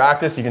continue to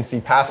practice. You can see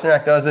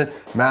Pasternak does it,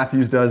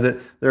 Matthews does it.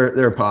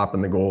 They're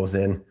popping the goals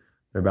in.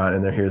 They're about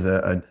in there. Here's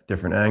a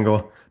different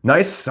angle.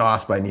 Nice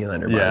sauce by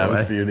Nylander, by the way. Yeah, it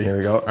was beauty. Here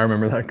we go. I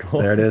remember that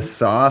goal. There it is,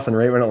 sauce, and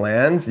right when it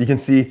lands, you can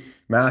see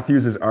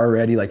Matthews is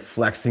already like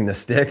flexing the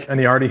stick. And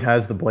he already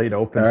has the blade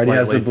open. Already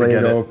has the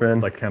blade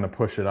open. Like kind of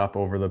push it up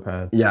over the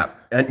pad. Yeah,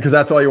 and because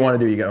that's all you want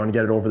to do. You want to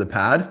get it over the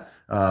pad.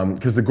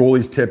 Because the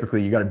goalies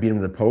typically, you got to beat them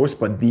to the post,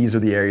 but these are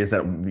the areas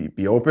that will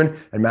be open,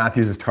 and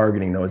Matthews is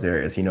targeting those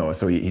areas, he knows.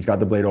 So he's got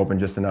the blade open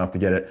just enough to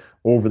get it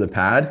over the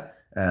pad,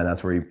 and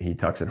that's where he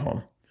tucks it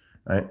home,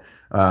 right?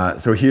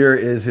 So here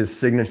is his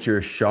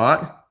signature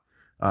shot.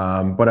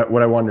 But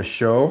what I wanted to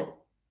show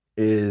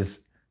is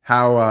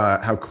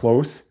how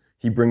close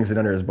he brings it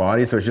under his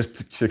body. So it's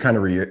just to kind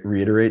of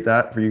reiterate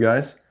that for you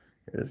guys.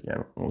 Here it is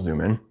again. We'll zoom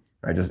in.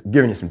 Right, just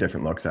giving you some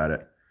different looks at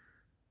it.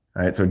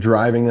 All right, so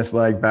driving this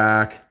leg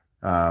back,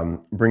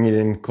 bringing it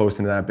in close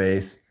into that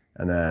base,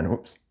 and then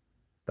whoops.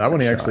 That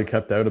one he actually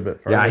kept out a bit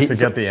farther to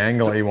get the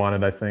angle he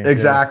wanted, I think.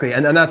 Exactly, yeah.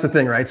 and that's the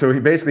thing, right? So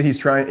he's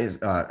trying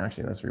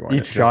actually let's rewind.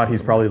 Each shot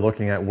he's probably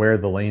looking at where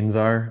the lanes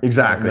are.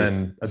 Exactly.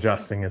 And then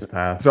adjusting his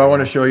pass. So I want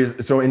to show you.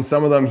 So in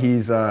some of them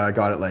he's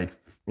got it like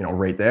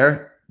right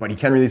there, but he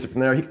can release it from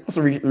there. He can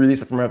also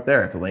release it from up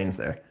there if the lane's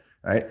there,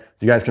 right?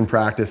 So you guys can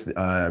practice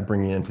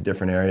bringing it into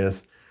different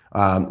areas.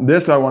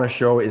 This I want to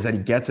show is that he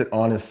gets it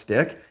on his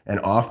stick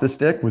and off the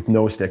stick with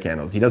no stick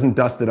handles. He doesn't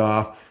dust it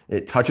off.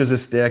 It touches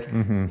his stick,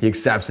 he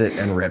accepts it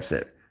and rips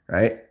it,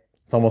 right?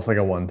 It's almost like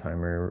a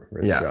one-timer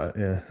wrist shot,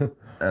 yeah.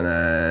 And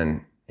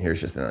then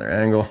here's just another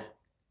angle.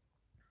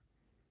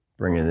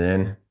 Bring it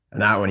in.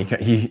 And that one,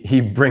 he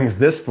brings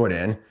this foot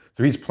in,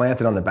 so he's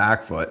planted on the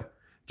back foot.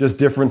 Just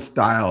different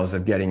styles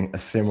of getting a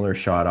similar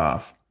shot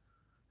off,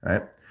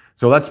 right?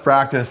 So let's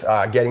practice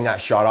getting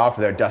that shot off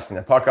without dusting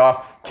the puck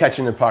off,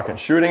 catching the puck and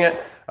shooting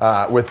it.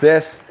 With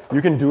this,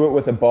 you can do it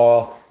with a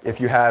ball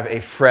if you have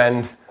a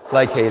friend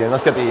like Hayden.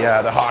 Let's get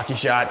the hockey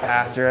shot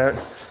passer out.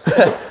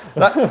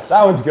 that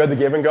one's good, the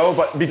give and go,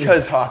 but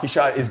because hockey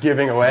shot is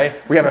giving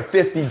away, we have a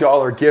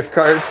 $50 gift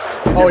card.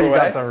 Oh, you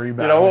got the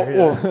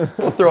rebound.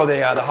 We'll throw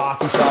the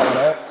hockey shot one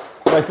out.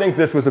 So I think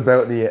this was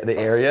about the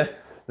area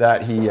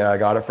that he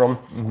got it from.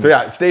 So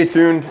yeah, stay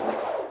tuned.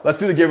 Let's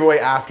do the giveaway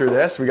after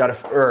this. We got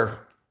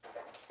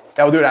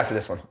we'll do it after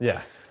this one.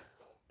 Yeah.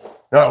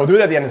 No, we'll do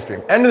it at the end of the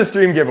stream. End of the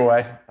stream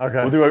giveaway.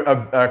 Okay. We'll do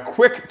a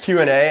quick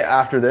Q&A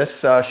after this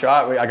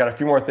shot. I got a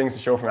few more things to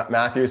show from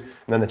Matthews, and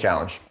then the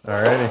challenge.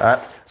 Alrighty. All right.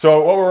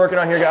 So what we're working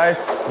on here, guys,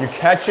 you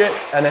catch it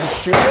and then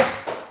shoot it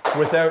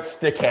without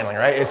stick handling,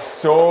 right? It's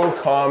so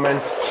common.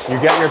 You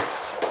get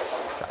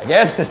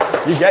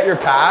your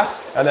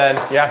pass, and then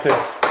you have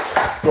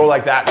to go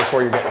like that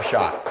before you get your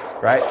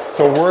shot, right?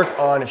 So work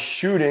on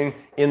shooting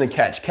in the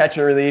catch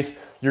and release.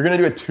 You're gonna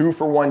do a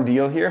 2-for-1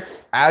 deal here.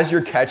 As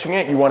you're catching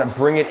it, you wanna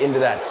bring it into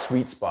that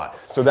sweet spot.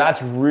 So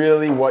that's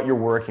really what you're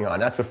working on.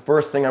 That's the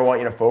first thing I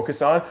want you to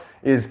focus on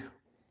is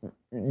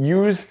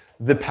use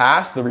the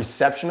pass, the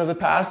reception of the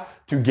pass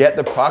to get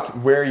the puck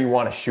where you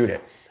wanna shoot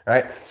it,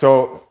 right?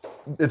 So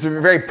it's a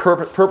very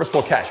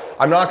purposeful catch.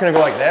 I'm not gonna go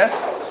like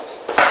this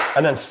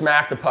and then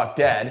smack the puck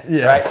dead,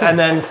 right? And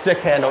then stick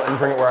handle and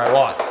bring it where I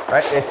want,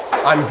 right?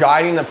 I'm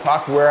guiding the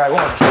puck where I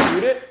want to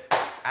shoot it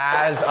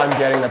as I'm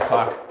getting the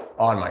puck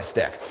on my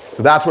stick.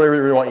 So that's what I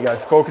really want you guys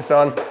to focus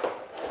on.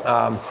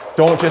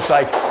 Don't just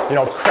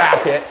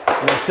crack it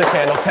and then stick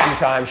handle 10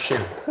 times,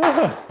 shoot.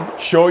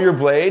 Show your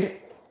blade,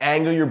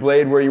 angle your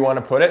blade where you want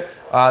to put it.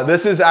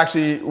 This is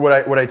actually what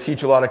I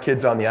teach a lot of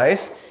kids on the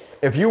ice.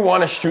 If you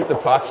want to shoot the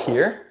puck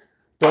here,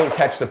 don't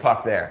catch the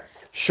puck there.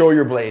 Show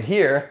your blade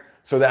here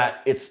so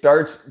that it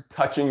starts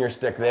touching your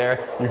stick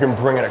there. You can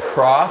bring it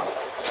across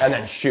and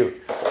then shoot.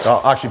 So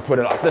I'll actually put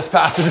it off this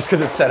passage just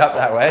because it's set up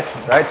that way,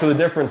 right? So the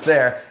difference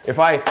there, if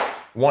I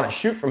want to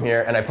shoot from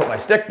here and I put my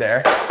stick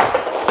there,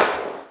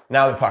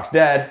 now the puck's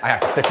dead, I have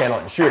to stick handle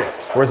it and shoot it.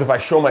 Whereas if I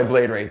show my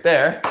blade right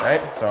there,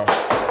 right? So,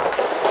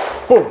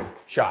 boom,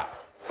 shot.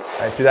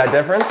 Right, see that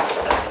difference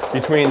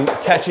between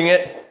catching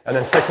it and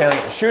then stick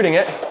handling it and shooting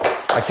it?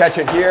 I catch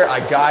it here, I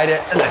guide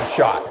it, and then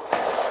shot.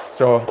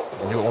 So,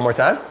 I'll do it one more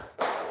time.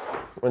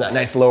 With that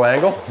nice low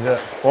angle. Yeah.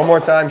 One more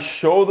time,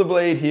 show the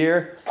blade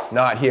here,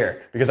 not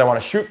here, because I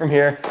want to shoot from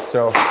here.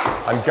 So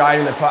I'm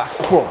guiding the puck,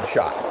 boom,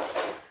 shot.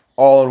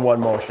 All in one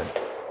motion.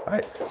 All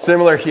right.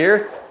 Similar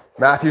here,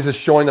 Matthews is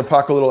showing the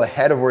puck a little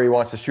ahead of where he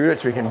wants to shoot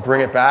it, so he can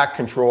bring it back,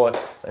 control it,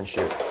 and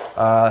shoot.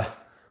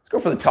 Let's go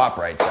for the top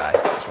right side,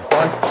 just for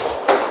fun.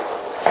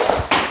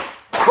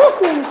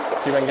 Woo-hoo.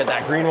 See if I can get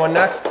that green one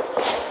next.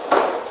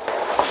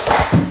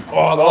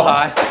 Oh, a little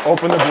high.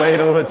 Open the blade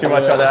a little bit too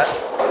much on that.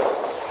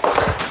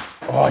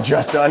 Oh,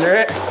 just under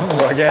it.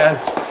 Go again.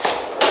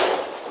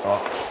 Oh,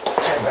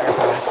 okay, better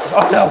pass.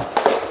 Oh no.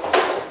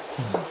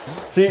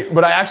 See,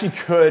 but I actually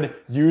could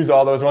use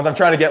all those ones. I'm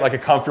trying to get like a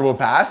comfortable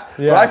pass,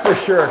 but I for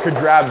sure could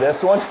grab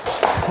this one,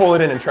 pull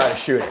it in and try to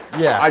shoot it.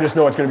 Yeah. I just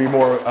know it's going to be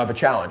more of a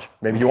challenge.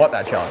 Maybe you want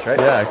that challenge, right?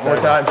 Yeah, exactly.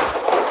 One more time.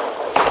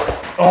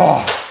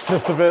 Oh,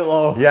 just a bit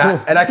low.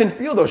 yeah, and I can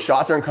feel those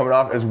shots aren't coming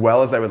off as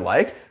well as I would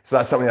like, so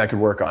that's something I could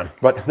work on.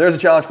 But there's a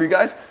challenge for you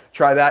guys.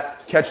 Try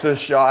that, catch the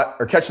shot,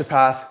 or catch the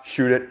pass,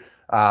 shoot it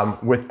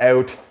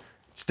without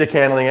stick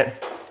handling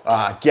it.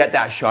 Get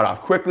that shot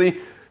off quickly,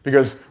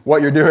 because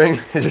what you're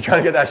doing is you're trying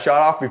to get that shot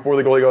off before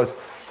the goalie goes,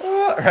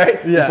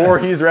 right? Yeah. Before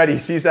he's ready, he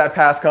sees that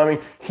pass coming,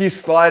 he's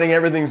sliding,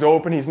 everything's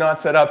open, he's not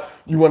set up.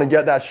 You want to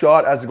get that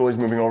shot as the goalie's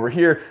moving over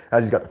here,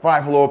 as he's got the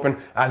 5-hole open,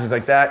 as he's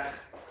like that.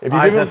 If you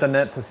Eyes at the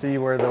net to see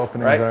where the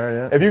openings are,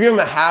 yeah. If you give him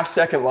a half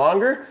second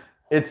longer,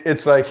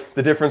 it's like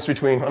the difference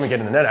between, let me get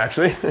in the net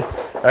actually,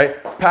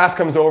 right? Pass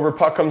comes over,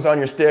 puck comes on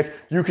your stick,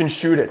 you can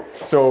shoot it.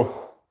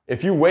 So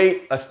if you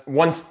wait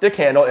one stick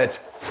handle, it's,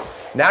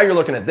 now you're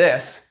looking at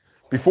this,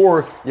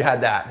 before you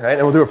had that, right?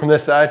 And we'll do it from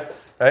this side,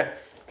 right?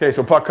 Okay,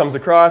 so puck comes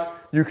across,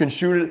 you can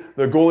shoot it,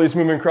 the goalie's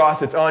moving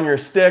across, it's on your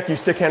stick, you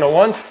stick handle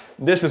once,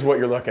 this is what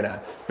you're looking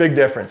at. Big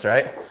difference,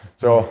 right?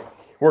 So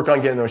work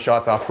on getting those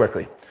shots off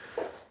quickly.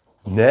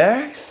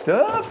 Next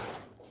up,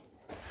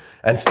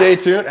 and stay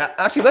tuned.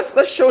 Actually,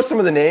 let's show some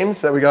of the names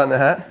that we got in the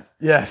hat.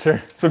 Yeah,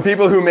 sure. Some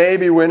people who may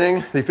be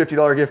winning the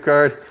 $50 gift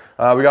card.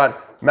 We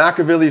got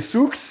Machiavelli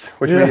Souks,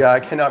 which we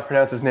cannot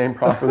pronounce his name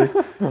properly.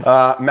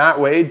 Matt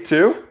Wade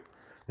too.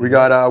 We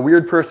got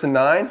Weird Person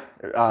 9,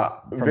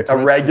 a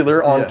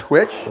regular on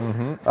Twitch.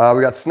 We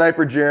got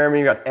Sniper Jeremy.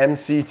 We got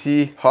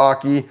MCT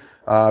Hockey. We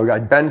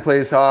got Ben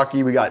Plays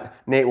Hockey. We got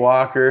Nate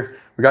Walker.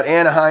 We got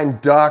Anaheim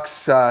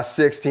Ducks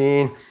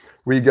 16.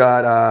 We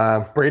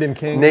got Braden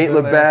King, Nate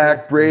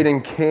Lebeck,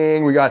 Braden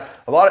King. We got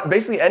a lot of,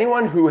 basically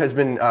anyone who has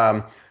been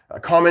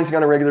commenting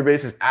on a regular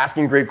basis,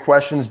 asking great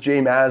questions. Jay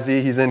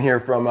Mazzy, he's in here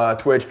from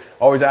Twitch,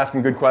 always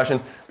asking good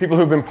questions. People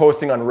who've been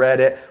posting on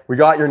Reddit. We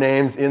got your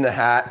names in the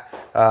hat.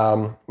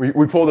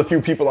 We pulled a few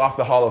people off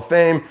the Hall of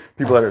Fame,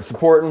 people that are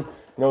supporting,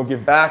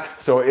 give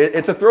back. So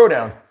it's a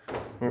throwdown.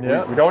 We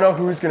don't know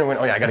who's going to win.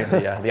 Oh yeah, I got to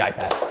get the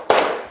iPad.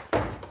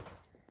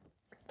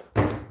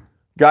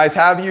 Guys,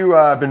 have you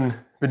been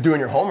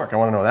doing your homework? I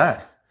want to know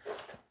that.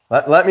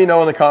 Let me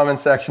know in the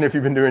comments section if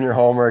you've been doing your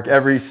homework.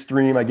 Every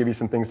stream, I give you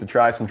some things to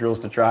try, some drills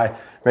to try.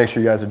 Make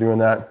sure you guys are doing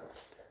that.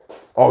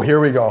 Oh, here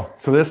we go.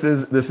 So this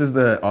is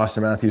the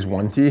Auston Matthews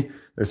 1T.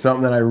 There's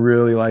something that I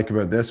really like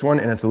about this one,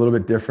 and it's a little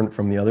bit different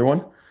from the other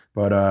one.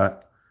 But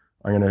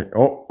I'm gonna.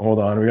 Oh, hold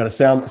on. We got to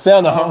sound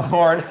the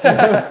horn. We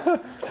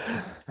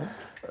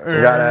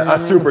got a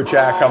super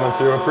chat coming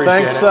through.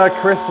 Appreciate it. Thanks,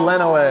 Chris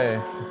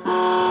Lenaway.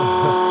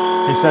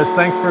 He says,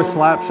 thanks for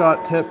slap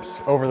shot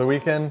tips over the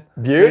weekend.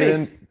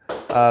 Beauty.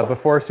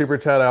 Before Super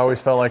Chat, I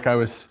always felt like I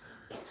was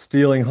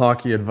stealing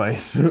hockey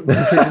advice. And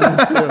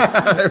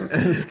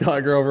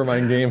Scott Grover, my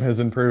game has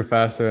improved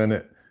faster than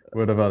it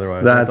would have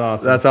otherwise. That's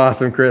awesome. That's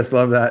awesome, Chris.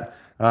 Love that.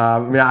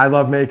 Yeah, I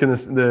love making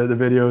the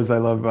videos. I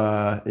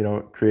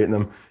love creating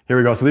them. Here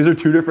we go. So these are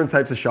two different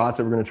types of shots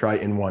that we're going to try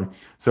in one.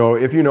 So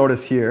if you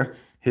notice here,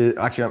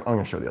 actually, I'm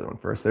going to show the other one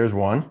first. There's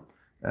one.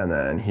 And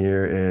then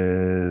here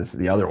is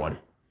the other one.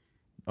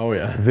 Oh,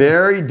 yeah.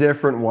 Very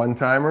different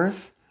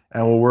one-timers,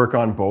 and we'll work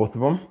on both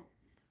of them.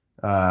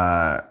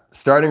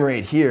 Starting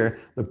right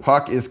here, the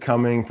puck is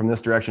coming from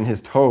this direction.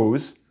 His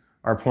toes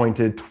are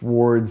pointed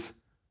towards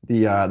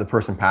the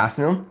person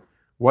passing him.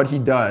 What he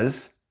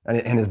does,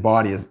 and his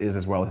body is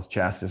as well, his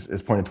chest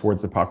is pointed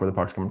towards the puck, where the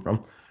puck's coming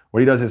from. What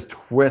he does is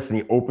twist, and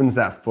he opens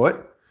that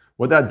foot.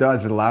 What that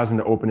does, it allows him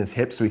to open his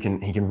hips so he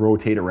can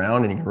rotate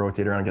around, and he can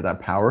rotate around and get that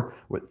power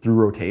through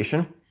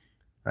rotation.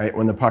 Right?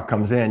 When the puck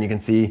comes in, you can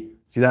see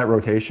that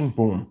rotation?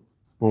 Boom,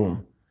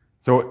 boom.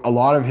 So a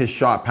lot of his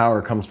shot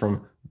power comes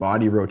from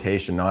body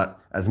rotation,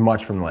 not as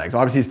much from the legs.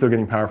 Obviously, he's still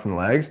getting power from the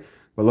legs,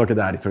 but look at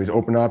that. So he's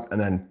opened up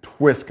and then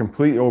twist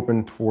completely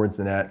open towards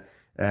the net,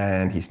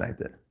 and he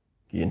sniped it.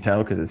 You can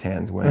tell because his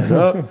hands went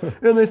up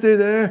and they stay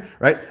there,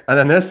 right? And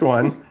then this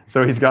one,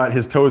 so he's got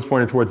his toes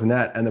pointed towards the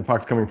net and the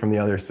puck's coming from the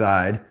other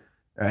side,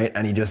 right?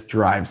 And he just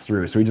drives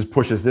through. So he just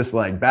pushes this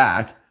leg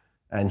back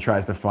and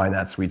tries to find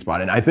that sweet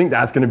spot. And I think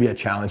that's going to be a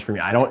challenge for me.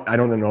 I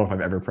don't know if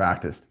I've ever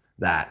practiced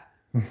that.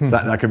 So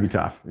that could be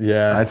tough.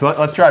 Yeah. All right, so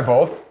let's try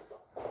both.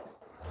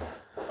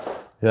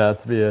 Yeah,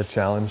 that's be a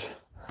challenge.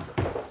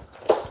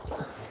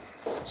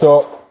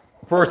 So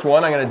first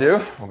one I'm going to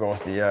do, we'll go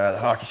with the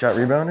hockey shot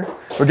rebounder.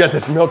 We'll get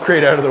this milk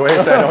crate out of the way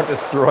so I don't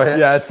destroy it.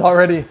 Yeah, it's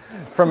already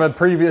from a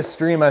previous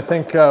stream. I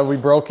think we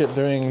broke it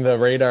doing the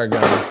radar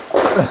gun.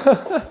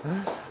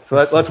 So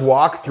let's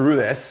walk through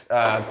this.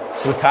 So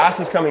the pass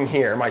is coming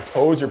here. My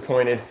toes are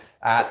pointed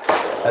at,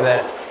 and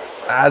then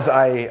as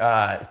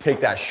I take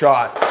that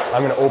shot,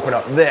 I'm gonna open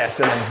up this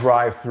and then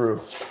drive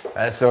through.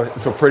 So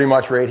pretty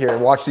much right here,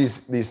 watch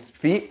these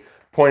feet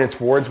pointed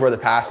towards where the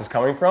pass is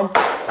coming from.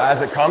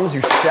 As it comes,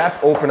 you step,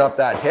 open up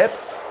that hip,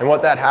 and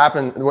what that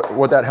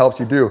helps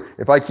you do,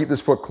 if I keep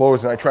this foot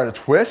closed and I try to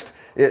twist,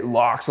 it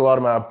locks a lot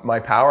of my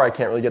power. I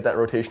can't really get that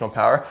rotational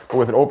power, but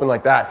with it open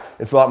like that,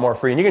 it's a lot more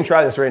free. And you can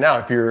try this right now.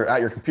 If you're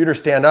at your computer,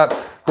 stand up,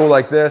 go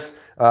like this,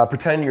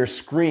 pretend your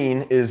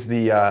screen is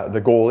the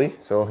goalie,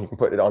 so you can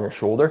put it on your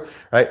shoulder,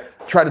 right?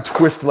 Try to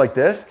twist like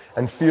this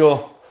and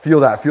feel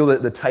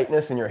the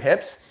tightness in your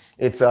hips.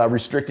 It's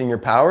restricting your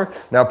power.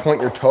 Now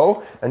point your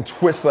toe and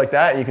twist like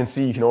that, and you can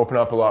see you can open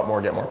up a lot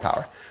more, get more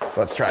power.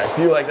 So let's try it.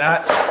 Feel like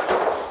that.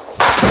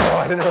 Oh,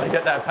 I didn't really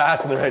get that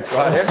pass in the right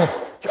spot here.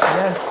 Try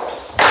again.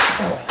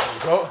 There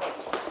we go.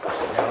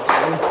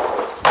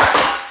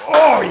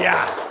 Oh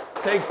yeah!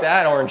 Take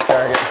that, orange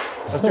target.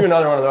 Let's do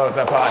another one of those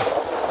up high.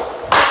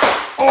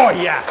 Oh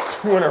yeah!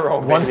 2 in a row,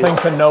 baby. One thing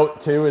to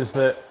note too is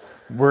that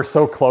we're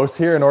so close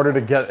here. In order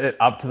to get it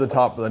up to the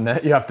top of the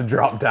net, you have to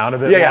drop down a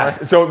bit more.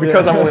 Yeah. So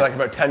because I'm only like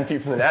about 10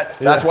 feet from the net,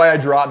 that's why I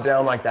drop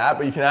down like that.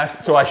 But you can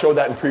actually, so I showed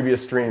that in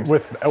previous streams.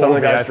 With some of the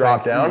Ovi, guys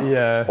drop down.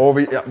 Yeah.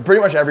 Ovi,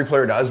 pretty much every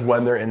player does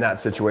when they're in that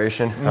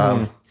situation.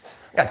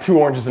 Got 2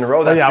 oranges in a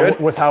row. That's good.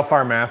 With how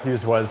far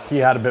Matthews was, he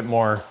had a bit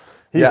more.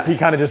 He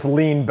kind of just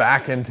leaned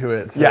back into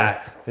it.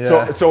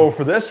 So, So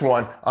for this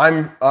one,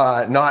 I'm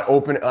not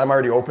open. I'm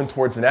already open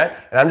towards the net,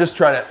 and I'm just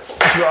trying to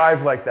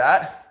drive like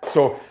that.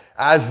 So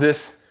as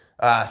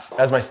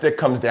my stick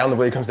comes down, the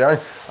blade comes down,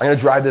 I'm gonna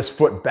drive this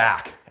foot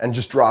back and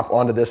just drop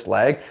onto this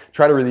leg.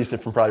 Try to release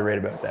it from probably right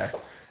about there.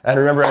 And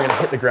remember, I'm gonna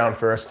hit the ground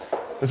first.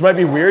 This might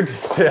be weird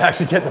to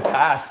actually get the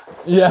pass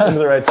into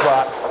the right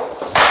spot.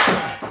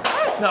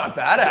 That's not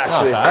bad,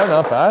 actually.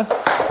 Not bad.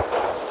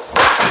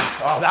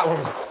 Oh, that one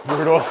was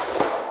brutal.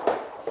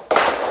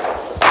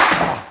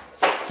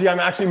 See, I'm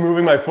actually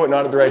moving my foot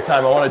not at the right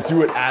time. I want to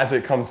do it as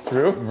it comes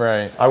through.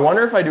 Right. I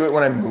wonder if I do it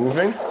when I'm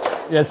moving.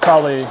 Yeah, it's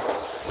probably.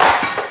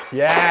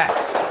 Yes.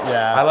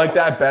 Yeah. I like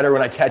that better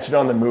when I catch it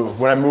on the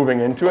move. When I'm moving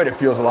into it, it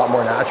feels a lot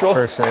more natural.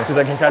 For sure. Because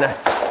I can kind of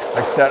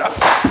like set up.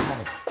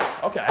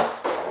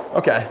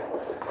 Okay.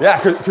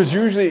 Yeah, because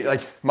usually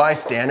like my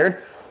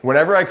standard,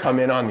 whenever I come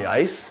in on the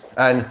ice,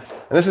 and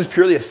this is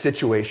purely a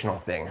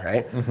situational thing,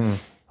 right?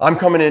 I'm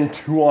coming in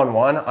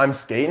 2-on-1, I'm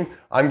skating,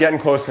 I'm getting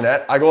close to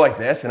net, I go like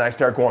this and I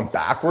start going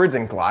backwards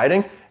and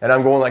gliding, and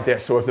I'm going like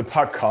this. So if the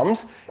puck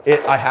comes,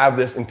 I have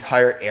this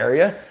entire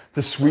area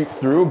to sweep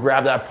through,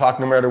 grab that puck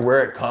no matter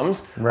where it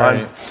comes.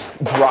 Right.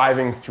 I'm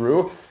driving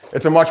through.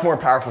 It's a much more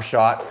powerful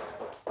shot.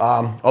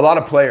 A lot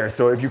of players,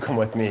 so if you come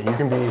with me, you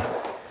can be,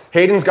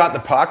 Hayden's got the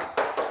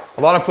puck.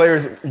 A lot of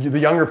players, the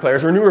younger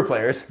players or newer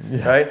players,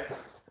 right?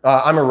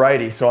 I'm a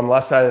righty, so I'm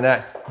left side of the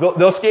net.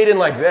 They'll skate in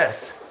like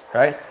this,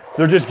 right?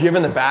 They're just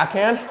giving the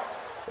backhand.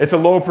 It's a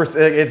low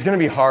percent. It's going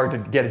to be hard to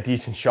get a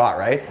decent shot,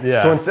 right?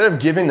 Yeah. So instead of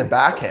giving the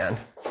backhand,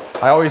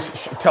 I always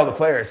tell the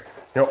players,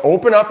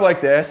 open up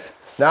like this.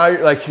 Now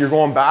you're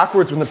going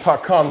backwards when the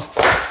puck comes.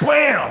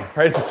 Bam!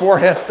 Right? It's a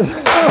forehand.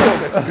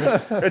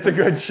 It's a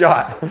good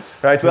shot,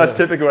 right? So that's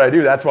typically what I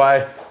do. That's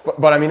why.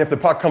 But I mean, if the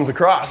puck comes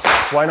across,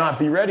 why not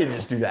be ready to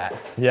just do that?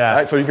 Yeah.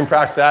 Right? So you can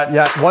practice that.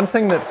 Yeah. One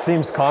thing that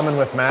seems common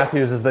with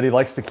Matthews is that he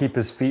likes to keep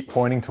his feet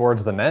pointing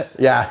towards the net.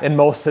 Yeah. In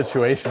most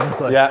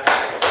situations. Like,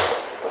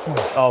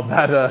 oh,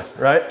 that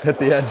right? hit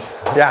the edge.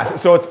 Yeah.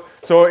 So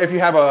if you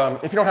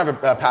don't have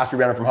a pass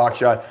rebounder from hockey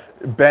shot,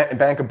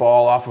 bank a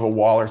ball off of a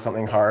wall or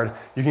something hard.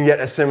 You can get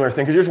a similar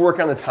thing because you're just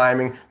working on the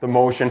timing, the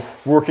motion,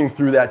 working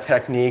through that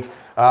technique.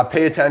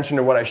 Pay attention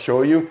to what I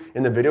show you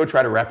in the video.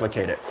 Try to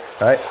replicate it,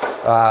 right?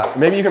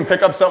 Maybe you can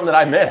pick up something that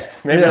I missed.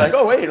 Maybe you're like,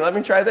 oh wait, let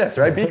me try this,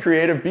 right? Be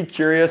creative, be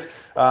curious.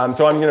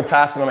 So I'm gonna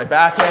pass it on my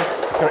backhand.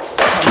 It's gonna come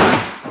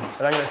back,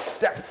 and I'm gonna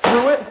step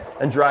through it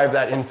and drive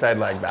that inside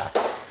leg back.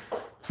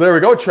 So there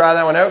we go. Try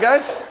that one out,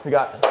 guys. We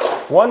got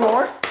one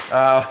more.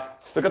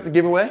 Still got the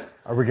giveaway.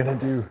 Are we gonna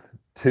do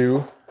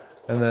 2?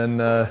 And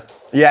then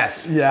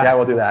yes. Yeah,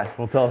 we'll do that.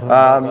 We'll tell them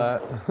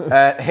about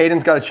that.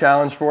 Hayden's got a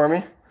challenge for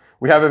me.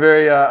 We have a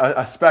very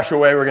a special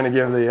way we're going to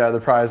give the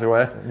prize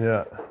away.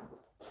 Yeah.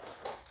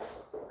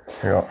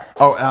 Here we go.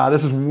 Oh,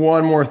 this is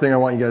one more thing I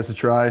want you guys to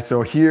try.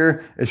 So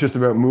here, it's just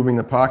about moving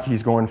the puck.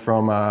 He's going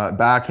from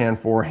backhand,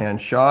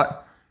 forehand,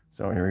 shot.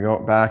 So here we go,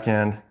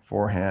 backhand,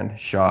 forehand,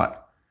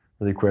 shot.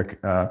 Really quick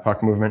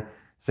puck movement.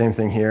 Same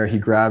thing here. He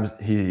grabs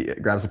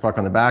the puck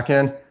on the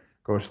backhand,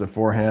 goes to the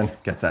forehand,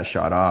 gets that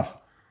shot off.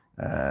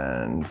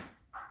 And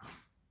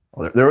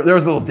there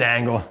was a little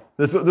dangle.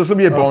 This will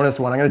be a bonus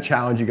one. I'm going to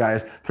challenge you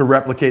guys to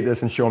replicate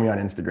this and show me on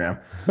Instagram.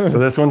 So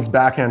this one's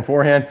backhand,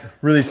 forehand.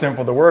 Really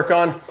simple to work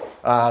on.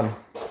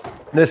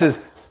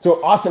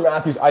 So Auston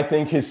Matthews, I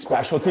think his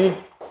specialty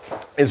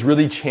is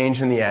really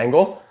changing the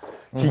angle.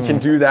 He can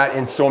do that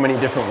in so many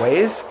different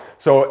ways.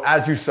 So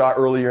as you saw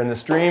earlier in the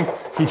stream,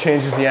 he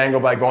changes the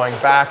angle by going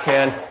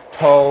backhand,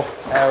 toe,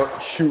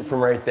 out, shoot from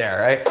right there,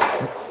 right?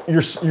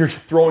 You're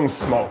throwing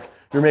smoke.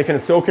 You're making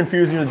it so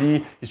confusing to the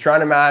D. He's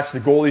trying to match, the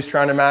goalie's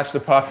trying to match the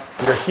puck.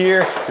 You're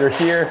here, you're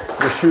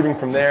shooting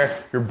from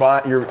there.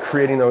 You're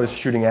creating those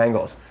shooting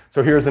angles.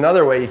 So here's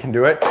another way you can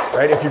do it,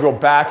 right? If you go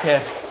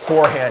backhand,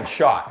 forehand,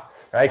 shot,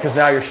 right? Because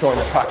now you're showing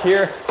the puck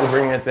here, you're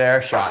bringing it there,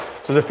 shot.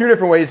 So there's a few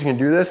different ways you can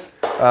do this.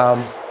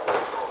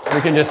 We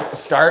can just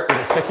start with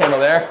a stick handle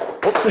there.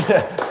 Oops,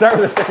 start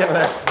with a stick handle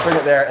there, bring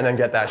it there, and then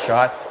get that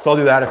shot. So I'll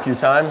do that a few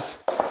times.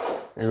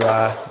 You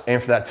aim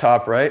for that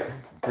top right,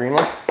 green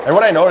one. And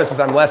what I notice is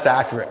I'm less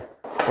accurate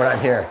when I'm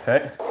here,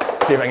 okay?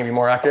 See if I can be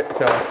more accurate.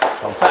 So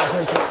I'll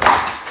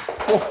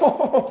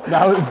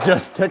that was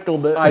just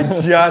tickled it. I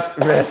just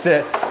missed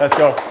it. Let's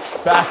go.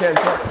 Backhand.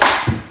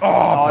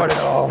 Oh, put it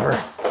over.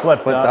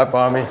 Flip that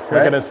on me. Look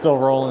at it still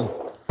rolling.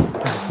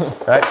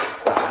 Right.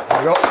 There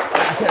we go.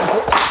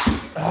 Backhand.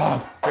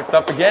 Oh, picked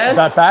up again.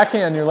 That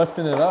backhand, you're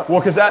lifting it up. Well,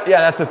 because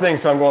that's the thing.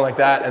 So I'm going like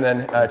that and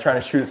then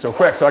trying to shoot it so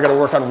quick. So I got to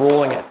work on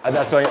rolling it.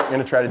 That's what I'm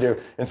going to try to do.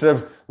 Instead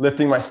of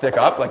lifting my stick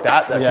up like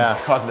that can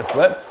cause it to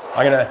flip,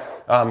 I'm going to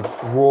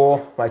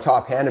roll my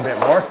top hand a bit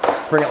more,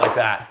 bring it like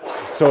that.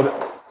 So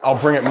that I'll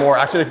bring it more.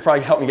 Actually, it could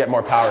probably help me get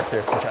more power too.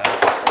 Okay,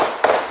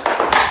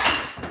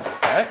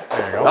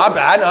 there you go. Not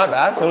bad, not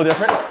bad. A little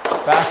different.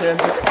 Backhand.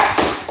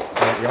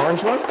 The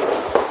orange one.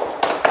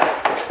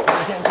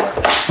 Backhand.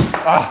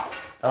 Ah.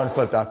 That one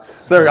flipped off.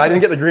 So there we go. I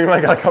didn't get the green one.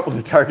 I got a couple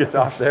of targets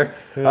off there.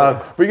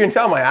 But you can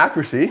tell my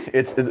accuracy,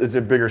 it's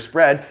a bigger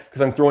spread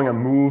because I'm throwing a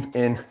move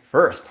in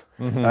first.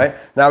 Right?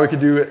 Now we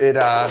could do it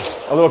a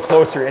little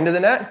closer into the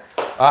net.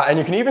 And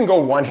you can even go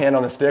one hand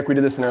on the stick. We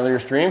did this in an earlier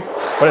stream.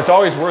 But it's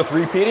always worth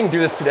repeating. Do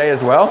this today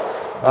as well.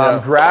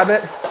 Grab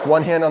it,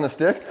 one hand on the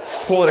stick,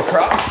 pull it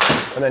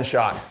across, and then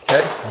shot.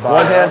 Okay?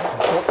 One hand,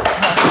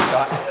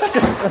 shot.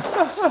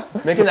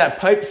 Just making that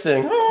pipe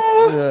sing.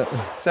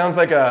 Sounds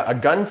like a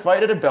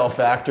gunfight at a bell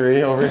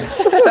factory over here.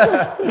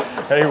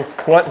 Hey,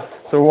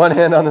 so one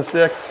hand on the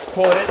stick,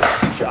 pull it in,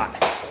 shot.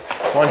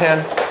 One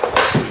hand.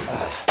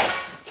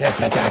 Can't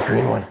get that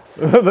green one.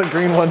 The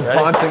green one's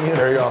haunting you.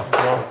 There you go.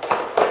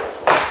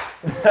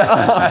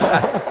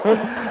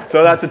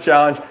 So that's a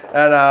challenge.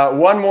 And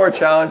one more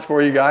challenge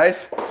for you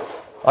guys.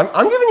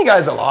 I'm giving you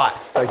guys a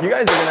lot. Like you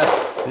guys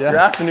are gonna, your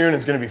afternoon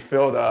is gonna be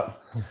filled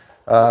up.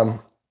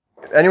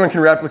 Anyone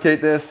can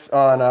replicate this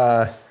on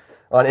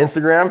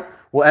Instagram.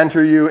 We'll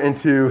enter you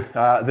into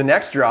the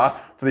next draw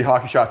for the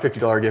Hockey Shot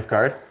 $50 gift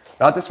card.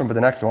 Not this one, but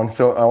the next one.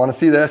 So I want to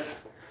see this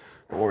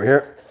over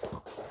here.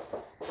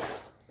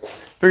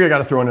 Figure I got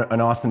to throw in an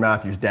Auston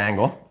Matthews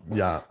dangle.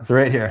 Yeah. So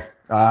right here,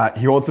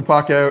 he holds the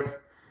puck out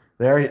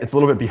there. It's a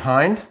little bit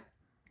behind.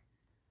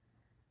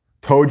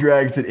 Toe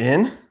drags it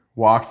in,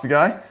 walks the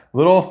guy.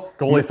 Little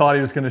goalie thought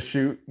he was going to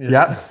shoot.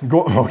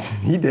 Oh,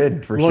 he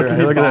did for sure.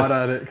 Look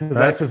at it because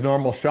that's his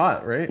normal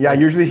shot, right? Yeah,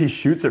 usually he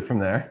shoots it from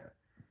there,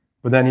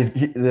 but then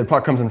the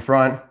puck comes in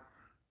front.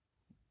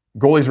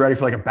 Goalie's ready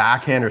for like a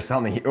backhand or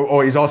something.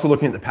 He's also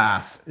looking at the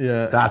pass.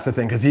 Yeah, that's the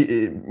thing because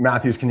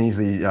Matthews can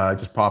easily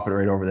just pop it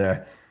right over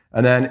there.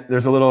 And then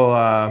there's a little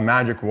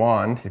magic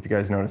wand. If you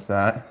guys notice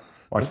that,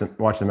 watch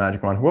the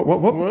magic wand. Whoop,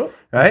 whoop, whoop.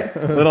 Right?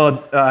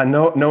 Little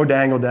no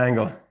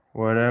dangle.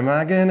 What am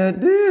I gonna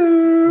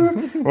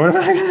do? What am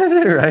I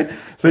gonna do? Right?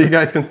 So you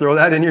guys can throw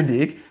that in your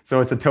deke.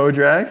 So it's a toe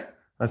drag.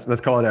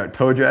 Let's call it out.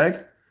 Toe drag.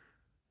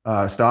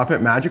 Stop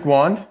it. Magic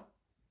wand.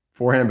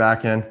 Forehand,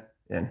 backhand,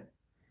 in.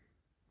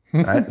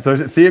 All right.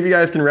 So see if you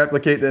guys can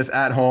replicate this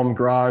at home,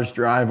 garage,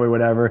 driveway,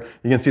 whatever.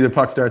 You can see the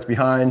puck starts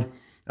behind.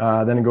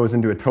 Then it goes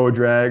into a toe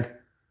drag.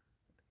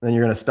 Then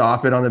you're gonna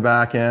stop it on the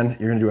backhand.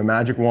 You're gonna do a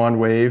magic wand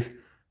wave,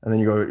 and then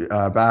you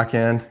go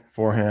backhand,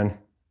 forehand,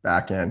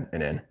 backhand,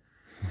 and in.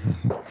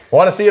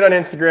 Want to see it on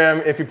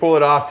Instagram? If you pull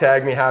it off,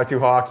 tag me How To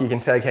Hockey. You can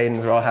tag Hayden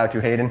as well, How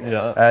To Hayden.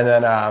 Yeah. And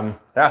then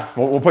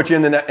we'll put you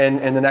in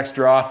the next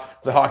draw,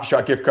 the Hockey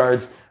Shot gift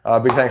cards.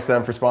 Big thanks to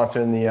them for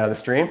sponsoring the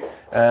stream.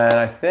 And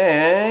I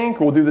think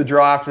we'll do the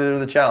draw after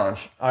the challenge.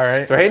 All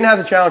right. So Hayden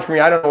has a challenge for me.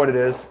 I don't know what it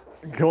is.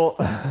 Cool.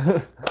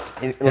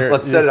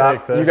 Let's set it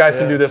up. You guys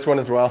can do this one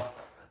as well.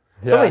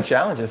 So many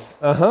challenges.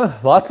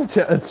 Lots of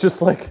it's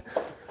just like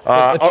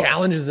the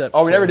challenges episode.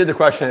 Oh, we never did the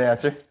question and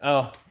answer.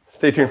 Oh.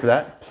 Stay tuned for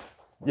that.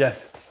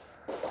 Yes.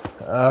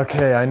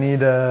 Okay, I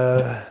need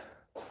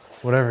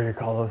whatever you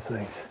call those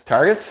things.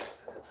 Targets?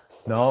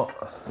 No.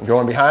 I'm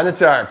going behind the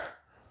tarp.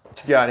 What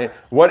you got here?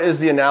 What is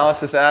the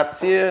analysis app?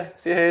 See you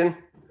Hayden.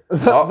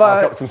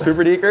 Some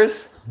super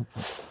dekers.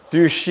 Do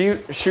you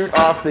shoot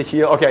off the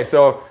heel? Okay,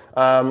 so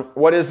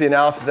what is the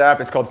analysis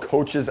app? It's called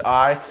Coach's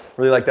Eye.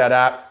 Really like that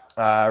app.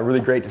 Really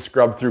great to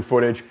scrub through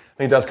footage. I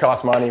think it does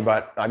cost money,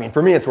 but I mean,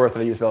 for me, it's worth it.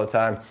 I use it all the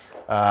time,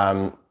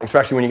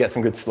 especially when you get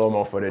some good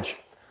slow-mo footage.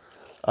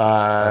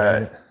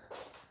 Might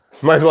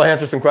as well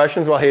answer some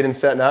questions while Hayden's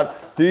setting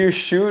up. Do you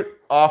shoot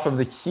off of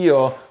the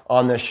heel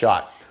on this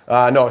shot?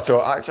 No,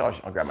 so actually,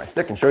 I'll grab my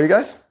stick and show you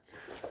guys.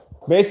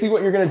 Basically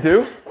what you're gonna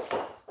do,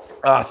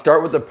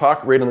 start with the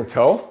puck right on the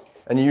toe,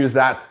 and you use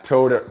that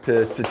toe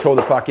to toe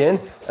the puck in,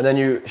 and then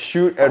you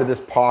shoot out of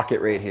this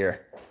pocket right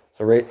here.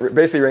 So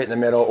basically right in the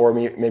middle, or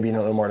maybe a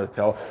little more to the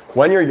toe.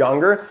 When you're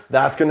younger,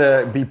 that's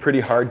gonna be pretty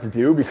hard to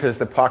do because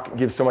the puck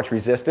gives so much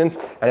resistance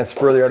and it's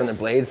further out on the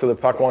blade. So the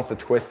puck wants to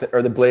twist,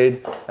 or the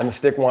blade and the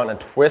stick want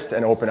to twist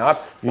and open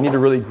up. You need to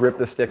really grip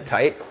the stick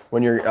tight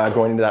when you're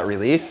going into that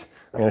release.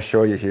 I'm gonna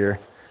show you here.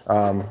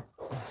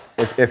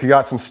 If you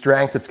got some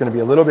strength, it's gonna be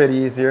a little bit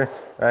easier,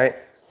 right?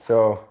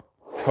 So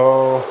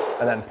toe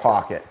and then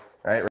pocket,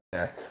 right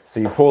there.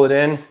 So you pull it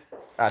in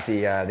at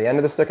the end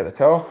of the stick, at the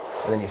toe,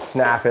 and then you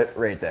snap it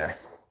right there.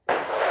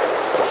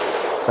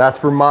 That's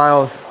for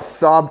Miles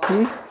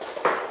Sobke.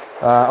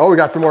 Oh, we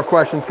got some more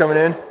questions coming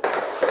in.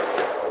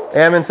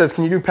 Ammon says,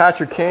 can you do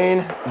Patrick Kane?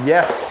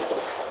 Yes,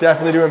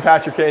 definitely doing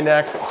Patrick Kane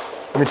next.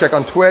 Let me check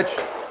on Twitch.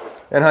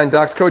 Anaheim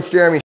Ducks, Coach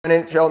Jeremy,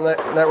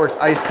 NHL Network's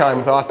Ice Time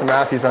with Auston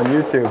Matthews on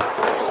YouTube.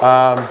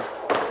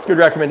 It's a good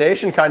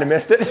recommendation, kind of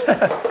missed it.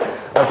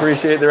 I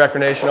appreciate the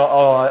recommendation.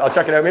 I'll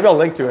check it out. Maybe I'll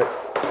link to it.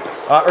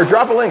 Or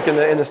drop a link in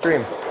the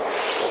stream.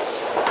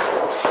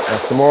 And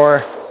some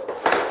more.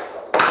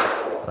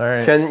 All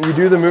right. Can you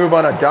do the move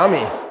on a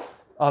dummy?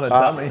 On a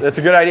dummy? That's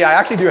a good idea. I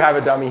actually do have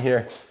a dummy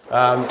here.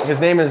 His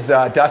name is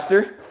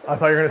Duster. I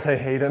thought you were going to say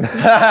Hayden.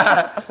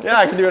 Yeah,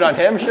 I can do it on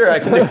him. Sure, I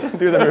can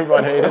do the move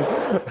on Hayden.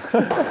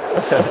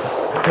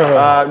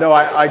 No,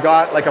 I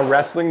got like a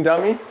wrestling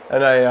dummy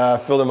and I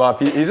filled him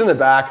up. He's in the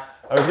back.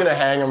 I was going to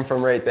hang him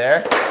from right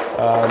there.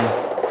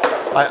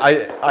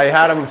 I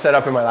had him set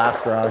up in my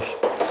last garage.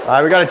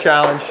 We got a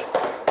challenge.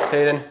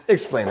 Hayden,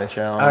 explain the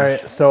challenge. All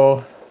right,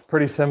 so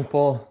pretty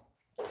simple.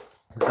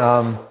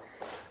 How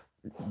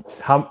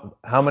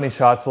many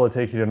shots will it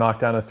take you to knock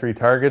down the 3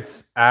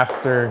 targets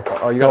after?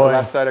 Oh, you got the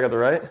left side, I got the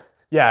right?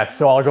 Yeah,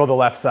 so I'll go the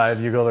left side,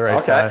 you go the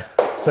right side.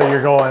 So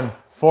you're going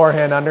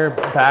forehand under,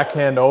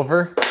 backhand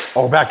over.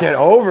 Oh, backhand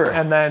over.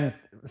 And then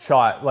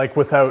shot, like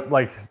without,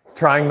 like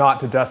trying not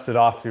to dust it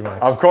off too much.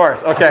 Of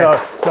course, okay.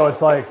 So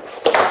it's like,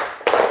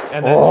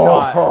 and then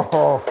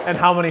shot. And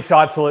how many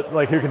shots will it,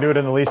 like who can do it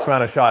in the least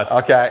amount of shots?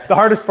 Okay. The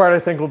hardest part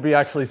I think will be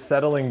actually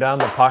settling down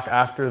the puck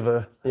after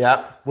the,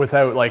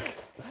 without like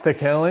stick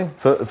handling.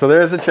 So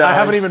there's a challenge. I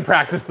haven't even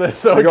practiced this,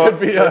 so it could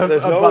be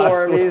there's no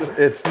warmies.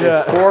 It's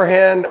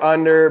forehand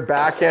under,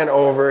 backhand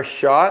over,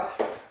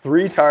 shot,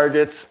 3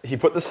 targets. He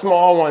put the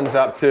small ones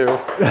up too.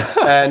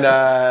 And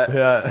all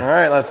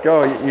right, let's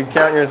go. You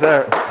count yours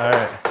out. All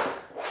right.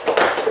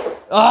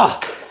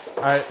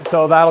 All right,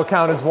 so that'll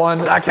count as 1.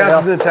 That counts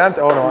as an attempt?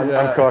 Oh no,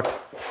 I'm cooked.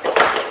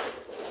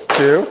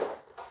 2.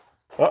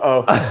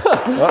 Uh-oh.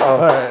 Uh-oh. All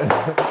right.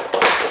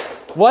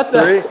 What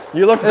the? 3.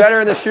 You look better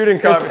in the shooting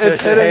competition.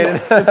 It's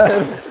hidden. It's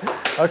hidden.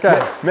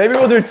 Okay. Maybe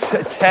we'll do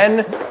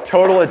 10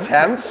 total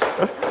attempts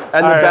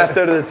and the best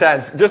out of the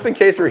 10s, just in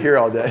case we're here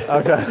all day.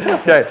 Okay.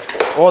 Okay,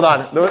 hold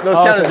on. Those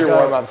count as your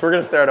warm-ups. We're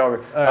going to start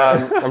over.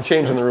 I'm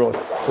changing the rules.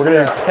 We're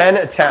going to do 10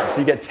 attempts. So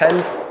you get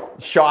 10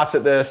 shots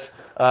at this.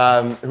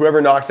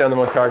 Whoever knocks down the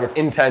most targets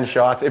in 10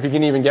 shots, if you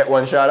can even get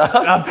 1 shot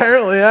up.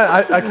 Apparently,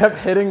 yeah. I kept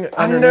hitting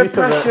under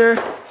pressure.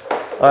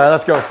 All right,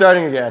 let's go.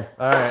 Starting again.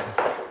 All right.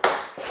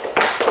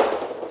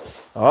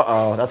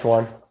 Uh-oh, that's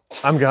 1.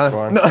 I'm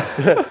gone. No.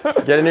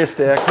 Get a new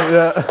stick.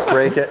 Yeah.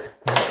 Break it.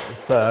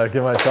 Let's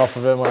give myself a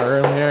bit more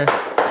room here.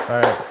 All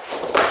right.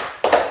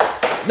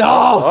 No!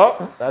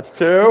 Oh, that's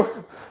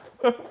 2.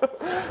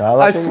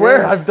 I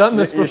swear I've done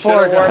this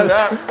before, guys. Warmed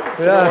up.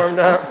 Warmed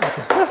up.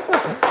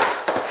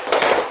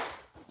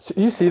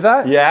 You see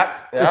that? Yeah.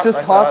 It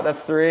just hopped.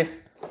 That's 3.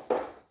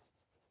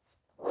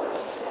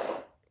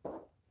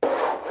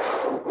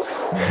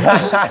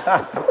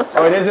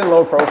 Oh, it is in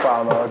low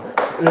profile mode.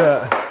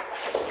 Yeah.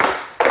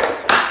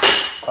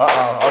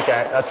 Uh-oh,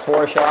 okay, that's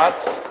 4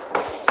 shots.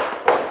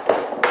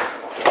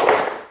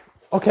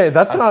 Okay,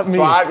 that's not me.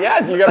 5,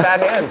 yeah, you got bad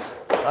hands.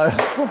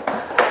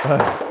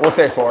 We'll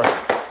say 4.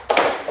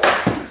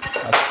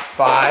 That's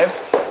 5.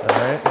 All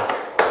right.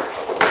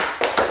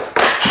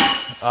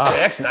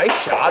 6, nice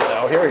shot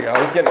though. Here we go,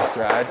 he's getting a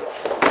stride.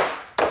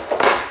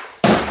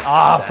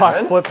 7.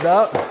 Puck flipped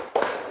up.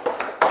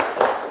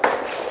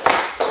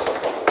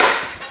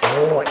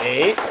 Oh,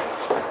 8.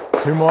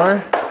 2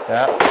 more.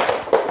 Yeah.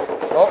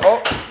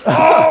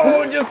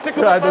 Oh, just took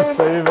tried to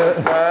save it.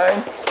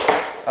 9.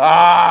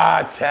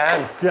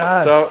 10.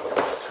 God.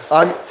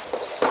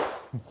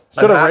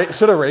 So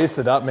should have raised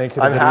it up, make it.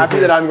 I'm happy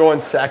that I'm going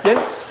second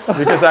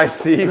because I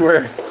see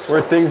where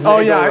things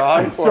may go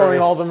wrong. I'm showing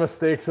all the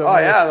mistakes.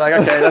 Yeah, like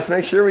okay, let's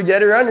make sure we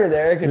get her under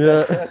there.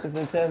 That's his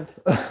intent.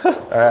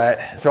 All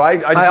right, so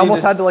I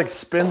almost had to like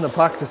spin the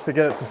puck just to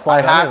get it to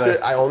slide under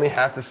there. I only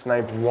have to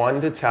snipe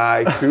 1 to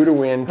tie, 2 to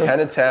win, 10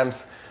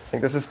 attempts. I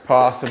think this is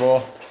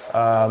possible.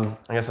 I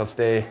guess I'll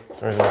stay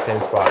sort of in the same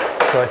spot.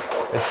 So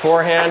it's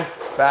forehand,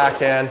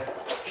 backhand,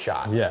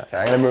 shot. Yeah. Okay,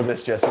 I'm gonna move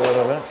this just a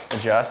little bit,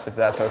 adjust if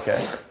that's okay.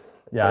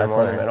 Yeah,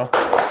 more in the middle.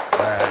 All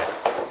right.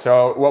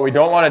 So what we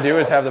don't want to do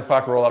is have the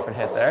puck roll up and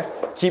hit there.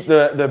 Keep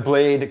the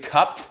blade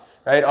cupped,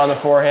 right, on the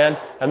forehand,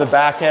 and the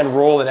backhand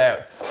roll it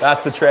out.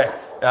 That's the trick.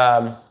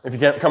 If you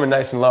get coming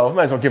nice and low,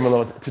 might as well give them a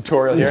little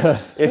tutorial here.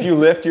 If you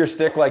lift your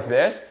stick like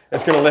this,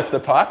 it's gonna lift the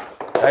puck.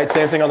 right?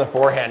 Same thing on the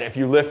forehand. If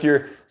you lift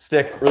your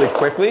stick really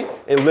quickly,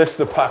 it lifts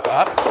the puck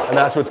up, and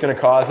that's what's going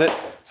to cause it.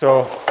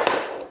 So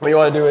what you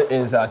want to do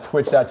is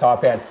twitch that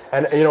top hand.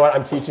 And you know what?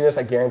 I'm teaching this.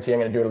 I guarantee I'm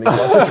going to do it at least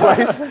once or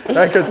twice.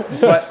 Right?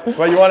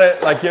 But you want to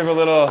like give a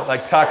little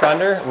like tuck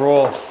under,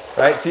 roll.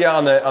 Right? See how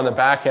on the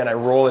backhand I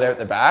roll it out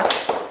the back.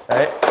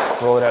 Right?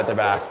 Roll it out the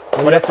back.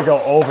 But you have to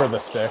go over the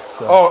stick.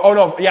 So. Oh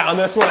no, yeah. On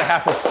this one I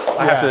have to.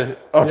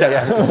 Okay,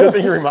 yeah. Good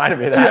thing you reminded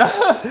me of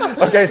that. Yeah.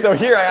 Okay, so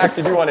here I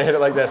actually do want to hit it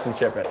like this and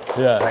chip it.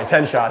 Yeah. All right,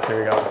 10 shots.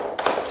 Here we go.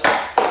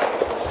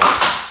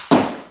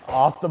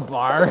 Off the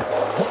bar.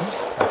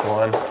 That's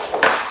one.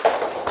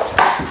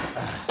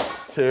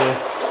 That's two.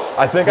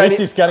 I think at least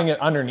he's getting it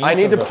underneath. I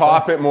need to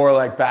pop it more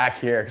like back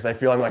here because I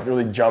feel I'm like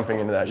really jumping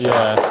into that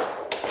shot. Yeah.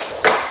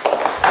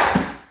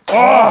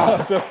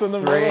 Oh, just in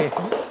the three.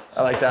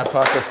 I like that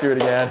puck. Let's do it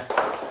again.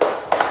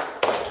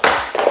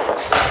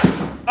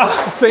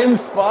 Same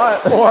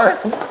spot. Four.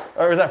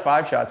 Or was that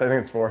 5 shots? I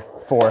think it's 4.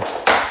 4. 5.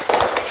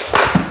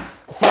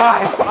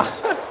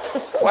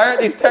 Why aren't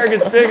these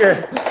targets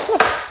bigger? 6.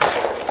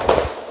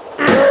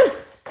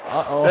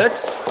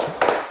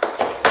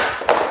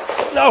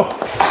 No.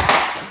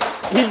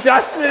 He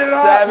dusted it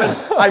off. 7.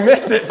 I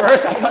missed it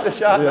first. I got the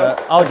shot. Yeah, though.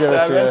 I'll give 7.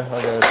 it to you.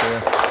 I'll give it to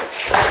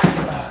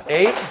you.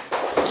 8.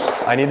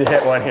 I need to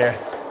hit one here.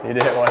 Need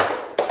to hit one.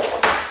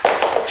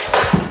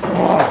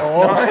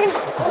 9.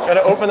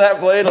 Gotta open that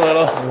blade a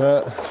little.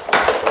 Yeah.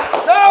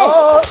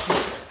 No!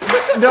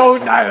 No,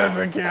 that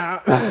doesn't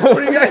count. What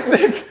do you guys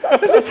think? I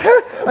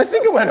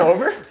think it went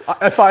over.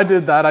 If I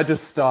did that, I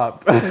just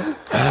stopped.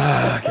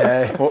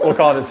 Okay, we'll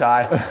call it a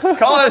tie.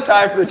 Call it a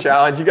tie for the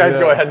challenge. You guys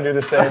go ahead and do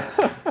the same.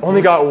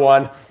 Only got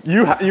 1.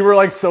 You were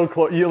like so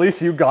close. At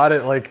least you got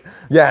it like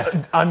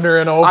under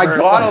and over. I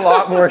got a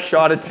lot more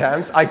shot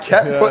attempts. I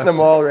kept putting them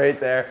all right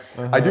there.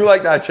 I do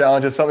like that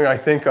challenge. It's something I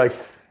think like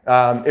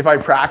if I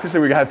practice it,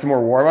 we had some more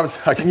warm-ups,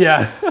 I can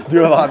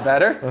do a lot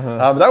better.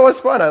 But that was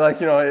fun. I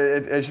like,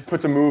 it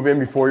puts a move in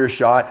before your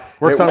shot.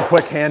 Works on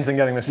quick hands and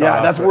getting the shot.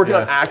 Yeah, that's working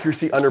on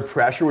accuracy under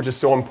pressure, which is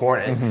so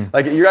important.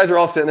 Like you guys are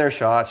all sitting there,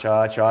 shot.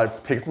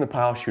 Take it from the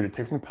pile, shoot it.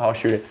 Take it from the pile,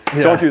 shoot it.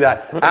 Yeah. Don't do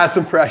that. Add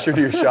some pressure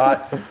to your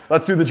shot.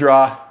 Let's do the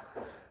draw.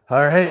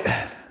 All right.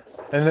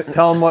 And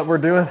tell them what we're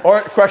doing.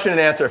 Or question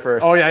and answer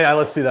first. Oh yeah,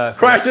 let's do that.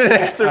 Question and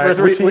answer first.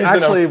 Right,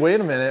 actually, wait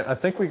a minute. I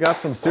think we got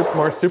some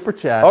more super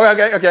chat. Oh,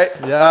 okay.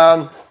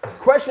 Yeah.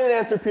 Question and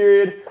answer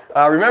period.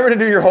 Remember to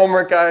do your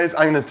homework, guys.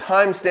 I'm going to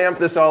timestamp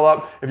this all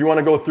up if you want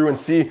to go through and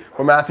see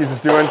what Matthews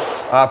is doing.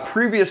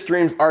 Previous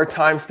streams are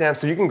timestamped,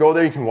 so you can go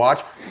there, you can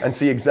watch and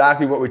see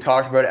exactly what we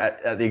talked about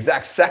at the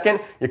exact second.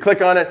 You click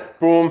on it,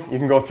 boom, you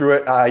can go through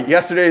it.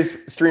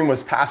 Yesterday's stream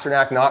was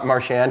Pasternak, not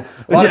Marchand.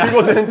 A lot of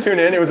people didn't tune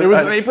in. It was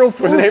an April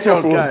Fool's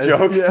joke.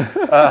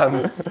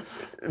 Yeah.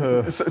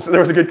 So there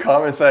was a good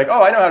comment. It's like,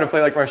 oh, I know how to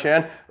play like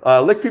Marchand.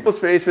 Lick people's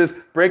faces,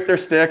 break their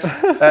sticks,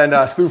 and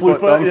slew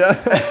foot them.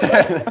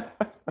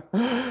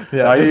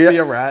 Yeah, just be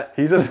a rat.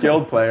 He's a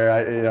skilled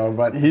player,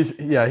 but he's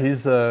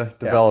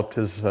developed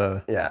his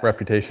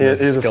reputation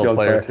as a skilled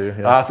player too.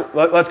 Yeah. So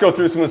let's go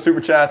through some of the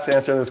super chats,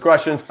 answering those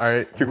questions. All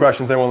right, a few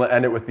questions, then we'll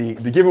end it with the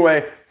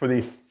giveaway for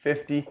the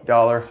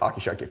 $50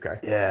 Hockey Shot gift card.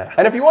 Yeah.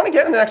 And if you want to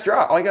get in the next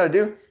draw, all you got to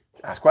do,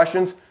 ask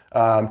questions.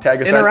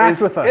 Tag us,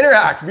 interact with us.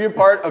 Interact. Be a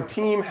part of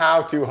Team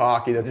How to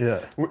Hockey.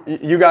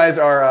 You guys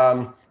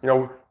are,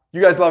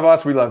 you guys love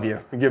us. We love you.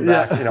 We give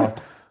back.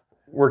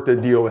 Work the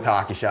deal with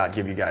Hockey Shot.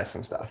 Give you guys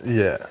some stuff.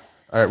 Yeah.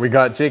 All right. We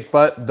got Jake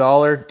Butt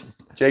 $1.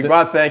 Jake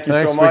Butt, thank you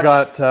so much. We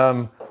got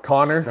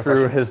Connor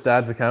through his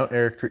dad's account.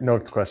 No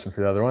question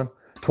for the other one.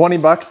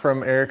 $20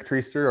 from Eric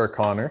Treester or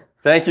Connor.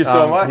 Thank you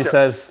so much. He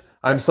says,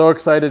 "I'm so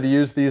excited to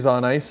use these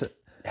on ice."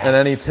 And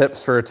any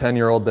tips for a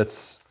 10-year-old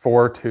that's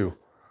 4'2"?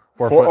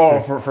 4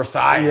 foot 2. For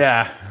size.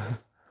 Yeah.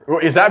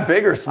 Is that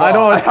big or small? I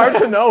know, it's hard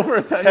to know for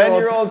a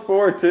 10-year-old. 10-year-old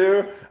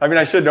 4'2". I mean,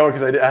 I should know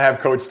because I have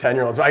coached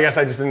 10-year-olds. So I guess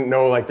I just didn't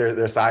know like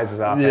their sizes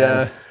off.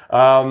 Yeah.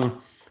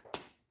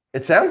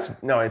 It's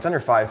under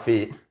 5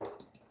 feet. I'm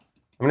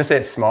gonna say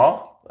it's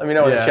small. Let me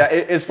know in the chat.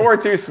 Is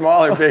 4'2"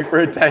 small or big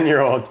for a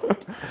 10-year-old?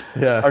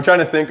 Yeah. I'm trying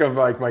to think of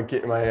like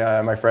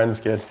my friend's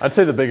kid. I'd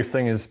say the biggest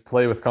thing is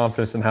play with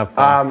confidence and have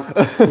fun.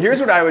 Here's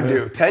what I would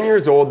do. 10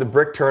 years old, the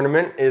Brick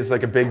tournament is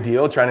like a big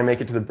deal, trying to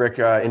make it to the Brick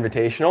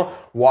Invitational.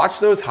 Watch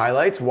those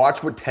highlights.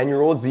 Watch what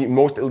 10-year-olds, the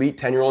most elite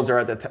 10-year-olds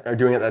are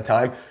doing at that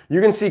time. You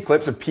can see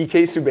clips of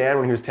PK Subban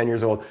when he was 10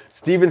 years old,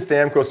 Steven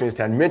Stamkos when he was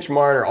 10, Mitch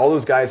Marner, all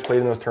those guys played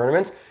in those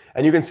tournaments.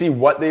 And you can see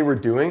what they were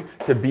doing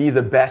to be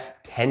the best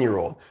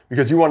 10-year-old,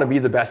 because you want to be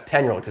the best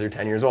 10-year-old because you're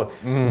 10 years old.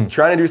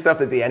 Trying to do stuff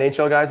that the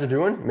NHL guys are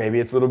doing, maybe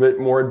it's a little bit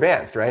more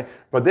advanced, right?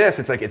 But this,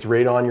 it's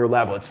right on your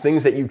level. It's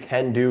things that you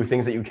can do,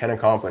 things that you can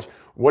accomplish.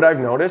 What I've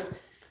noticed,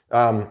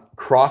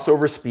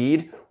 crossover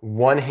speed,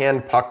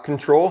 one-hand puck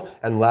control,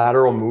 and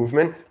lateral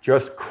movement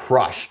just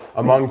crush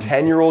among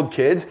 10-year-old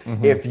kids.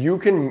 If you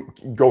can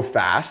go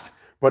fast,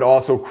 but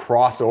also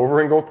cross over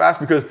and go fast,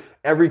 because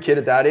every kid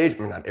at that age,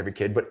 not every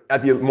kid, but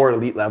at the more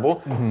elite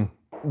level,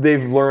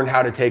 they've learned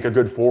how to take a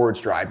good forward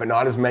stride, but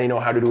not as many know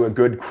how to do a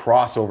good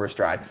crossover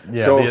stride.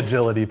 Yeah, so the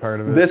agility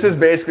part of it. This is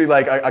basically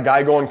like a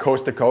guy going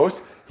coast to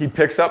coast. He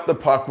picks up the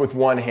puck with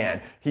one hand.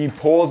 He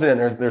pulls it in.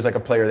 There's like a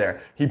player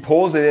there. He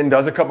pulls it in,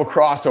 does a couple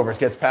crossovers,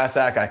 gets past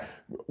that guy.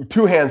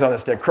 Two hands on the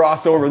stick,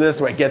 crossover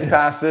this way, gets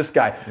past this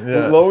guy,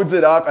 loads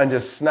it up and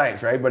just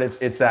snipes, right? But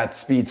it's that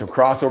speed. So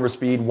crossover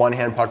speed, one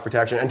hand puck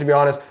protection. And to be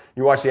honest,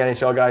 you watch the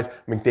NHL guys,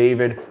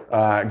 McDavid,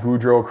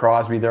 Gaudreau,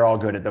 Crosby, they're all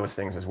good at those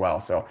things as well.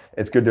 So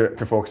it's good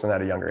to focus on that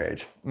at a younger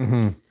age.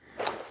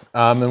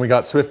 And we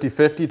got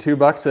Swifty50,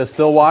 $2. Says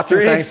still watching.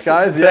 Thanks,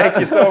 guys. Thank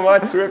you so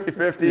much,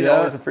 Swifty50.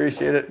 Always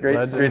appreciate it.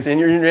 Great seeing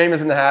you. Your name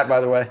is in the hat,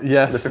 by the way.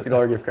 Yes. The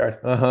 $50 gift card.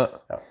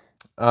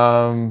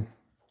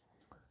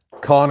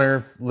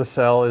 Connor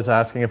Lissell is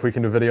asking if we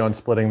can do a video on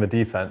splitting the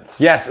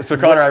defense. Yes. So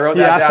Connor, I wrote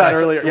that down. That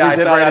earlier. Yeah, I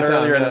saw that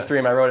earlier in the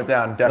stream. I wrote it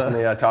down.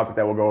 Definitely a topic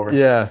that we'll go over.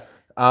 Yeah.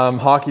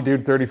 Hockey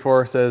Dude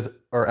 34 says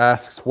or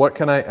asks, what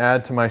can I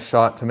add to my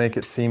shot to make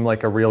it seem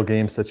like a real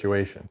game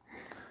situation?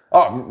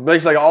 Oh,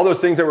 basically all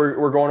those things that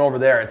we're going over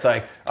there. It's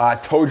like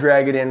toe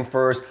drag it in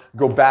first,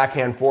 go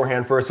backhand,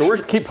 forehand first. So we're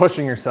keep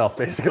pushing yourself,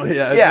 basically.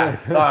 Yeah.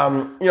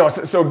 You know,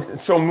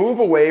 so move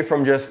away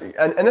from just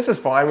and this is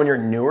fine when you're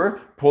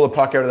newer. Pull a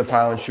puck out of the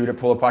pile and shoot it.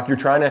 Pull a puck. You're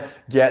trying to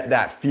get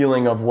that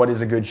feeling of what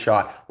is a good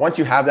shot. Once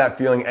you have that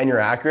feeling and you're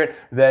accurate,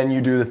 then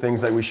you do the things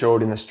that we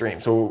showed in the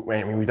stream. So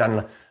I mean, we've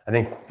done I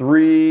think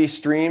 3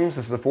 streams.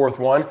 This is the 4th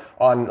one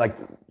on like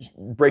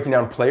breaking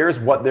down players,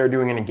 what they're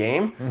doing in a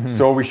game.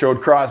 So we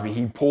showed Crosby.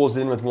 He pulls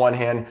in with one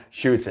hand,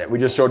 shoots it. We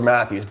just showed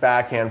Matthews,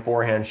 backhand,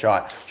 forehand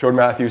shot. Showed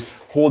Matthews,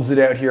 holds it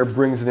out here,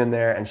 brings it in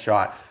there and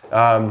shot.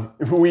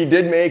 We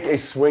did make a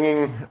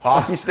swinging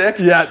hockey stick.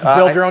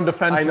 Build your own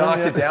defenseman. I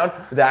knocked it down.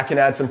 That can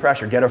add some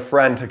pressure. Get a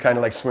friend to kind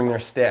of like swing their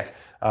stick.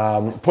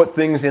 Put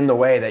things in the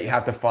way that you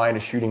have to find a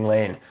shooting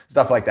lane.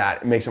 Stuff like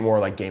that. It makes it more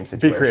like game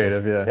situation. Be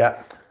creative,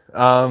 yeah.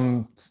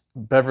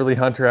 Beverly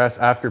Hunter asks,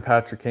 after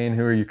Patrick Kane,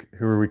 who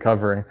are we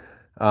covering?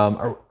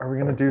 Are we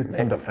gonna do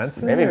some defense?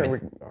 Maybe.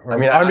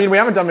 I mean, we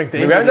haven't done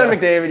McDavid. We haven't done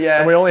McDavid yet.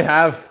 And we only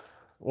have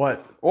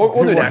what? We'll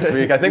do next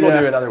week. I think we'll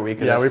do another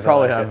week. Yeah, we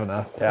probably have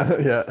enough.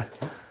 Yeah.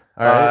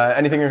 All right.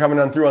 Anything you're coming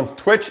on through on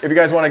Twitch? If you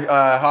guys want to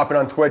hop in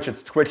on Twitch,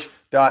 it's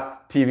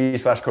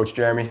twitch.tv/Coach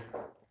Jeremy.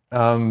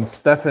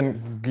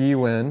 Stefan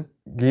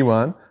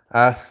Giwan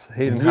asks,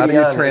 Hayden, how do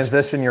you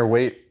transition your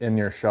weight in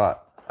your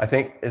shot? I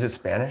think, is it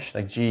Spanish?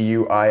 Like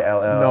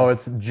G-U-I-L-L? No,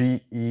 it's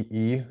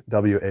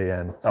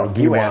G-E-E-W-A-N. So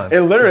Giwan.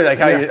 It literally like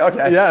how you,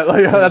 okay. Yeah,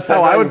 like, that's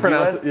how I would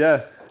pronounce it.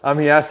 Yeah.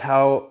 He asked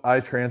how I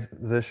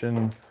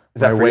transition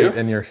my weight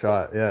in your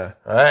shot. Yeah.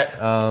 All right.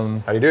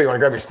 How do you do it? You want to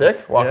grab your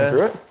stick? Walk me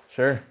through it?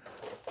 Sure.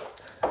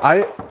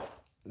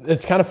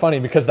 It's kind of funny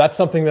because that's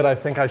something that I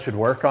think I should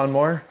work on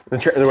more.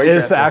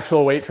 The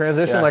actual weight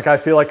transition. Like I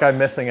feel like I'm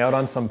missing out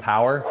on some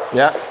power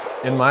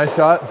in my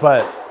shot.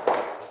 But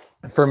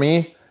for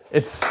me,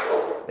 it's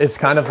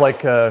kind of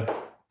like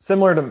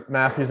similar to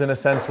Matthews in a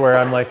sense where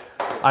I'm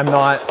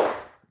not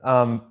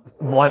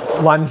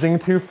lunging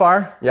too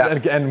far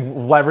and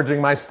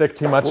leveraging my stick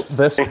too much.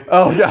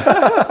 Oh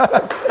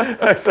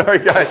yeah. Sorry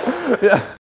guys. Yeah.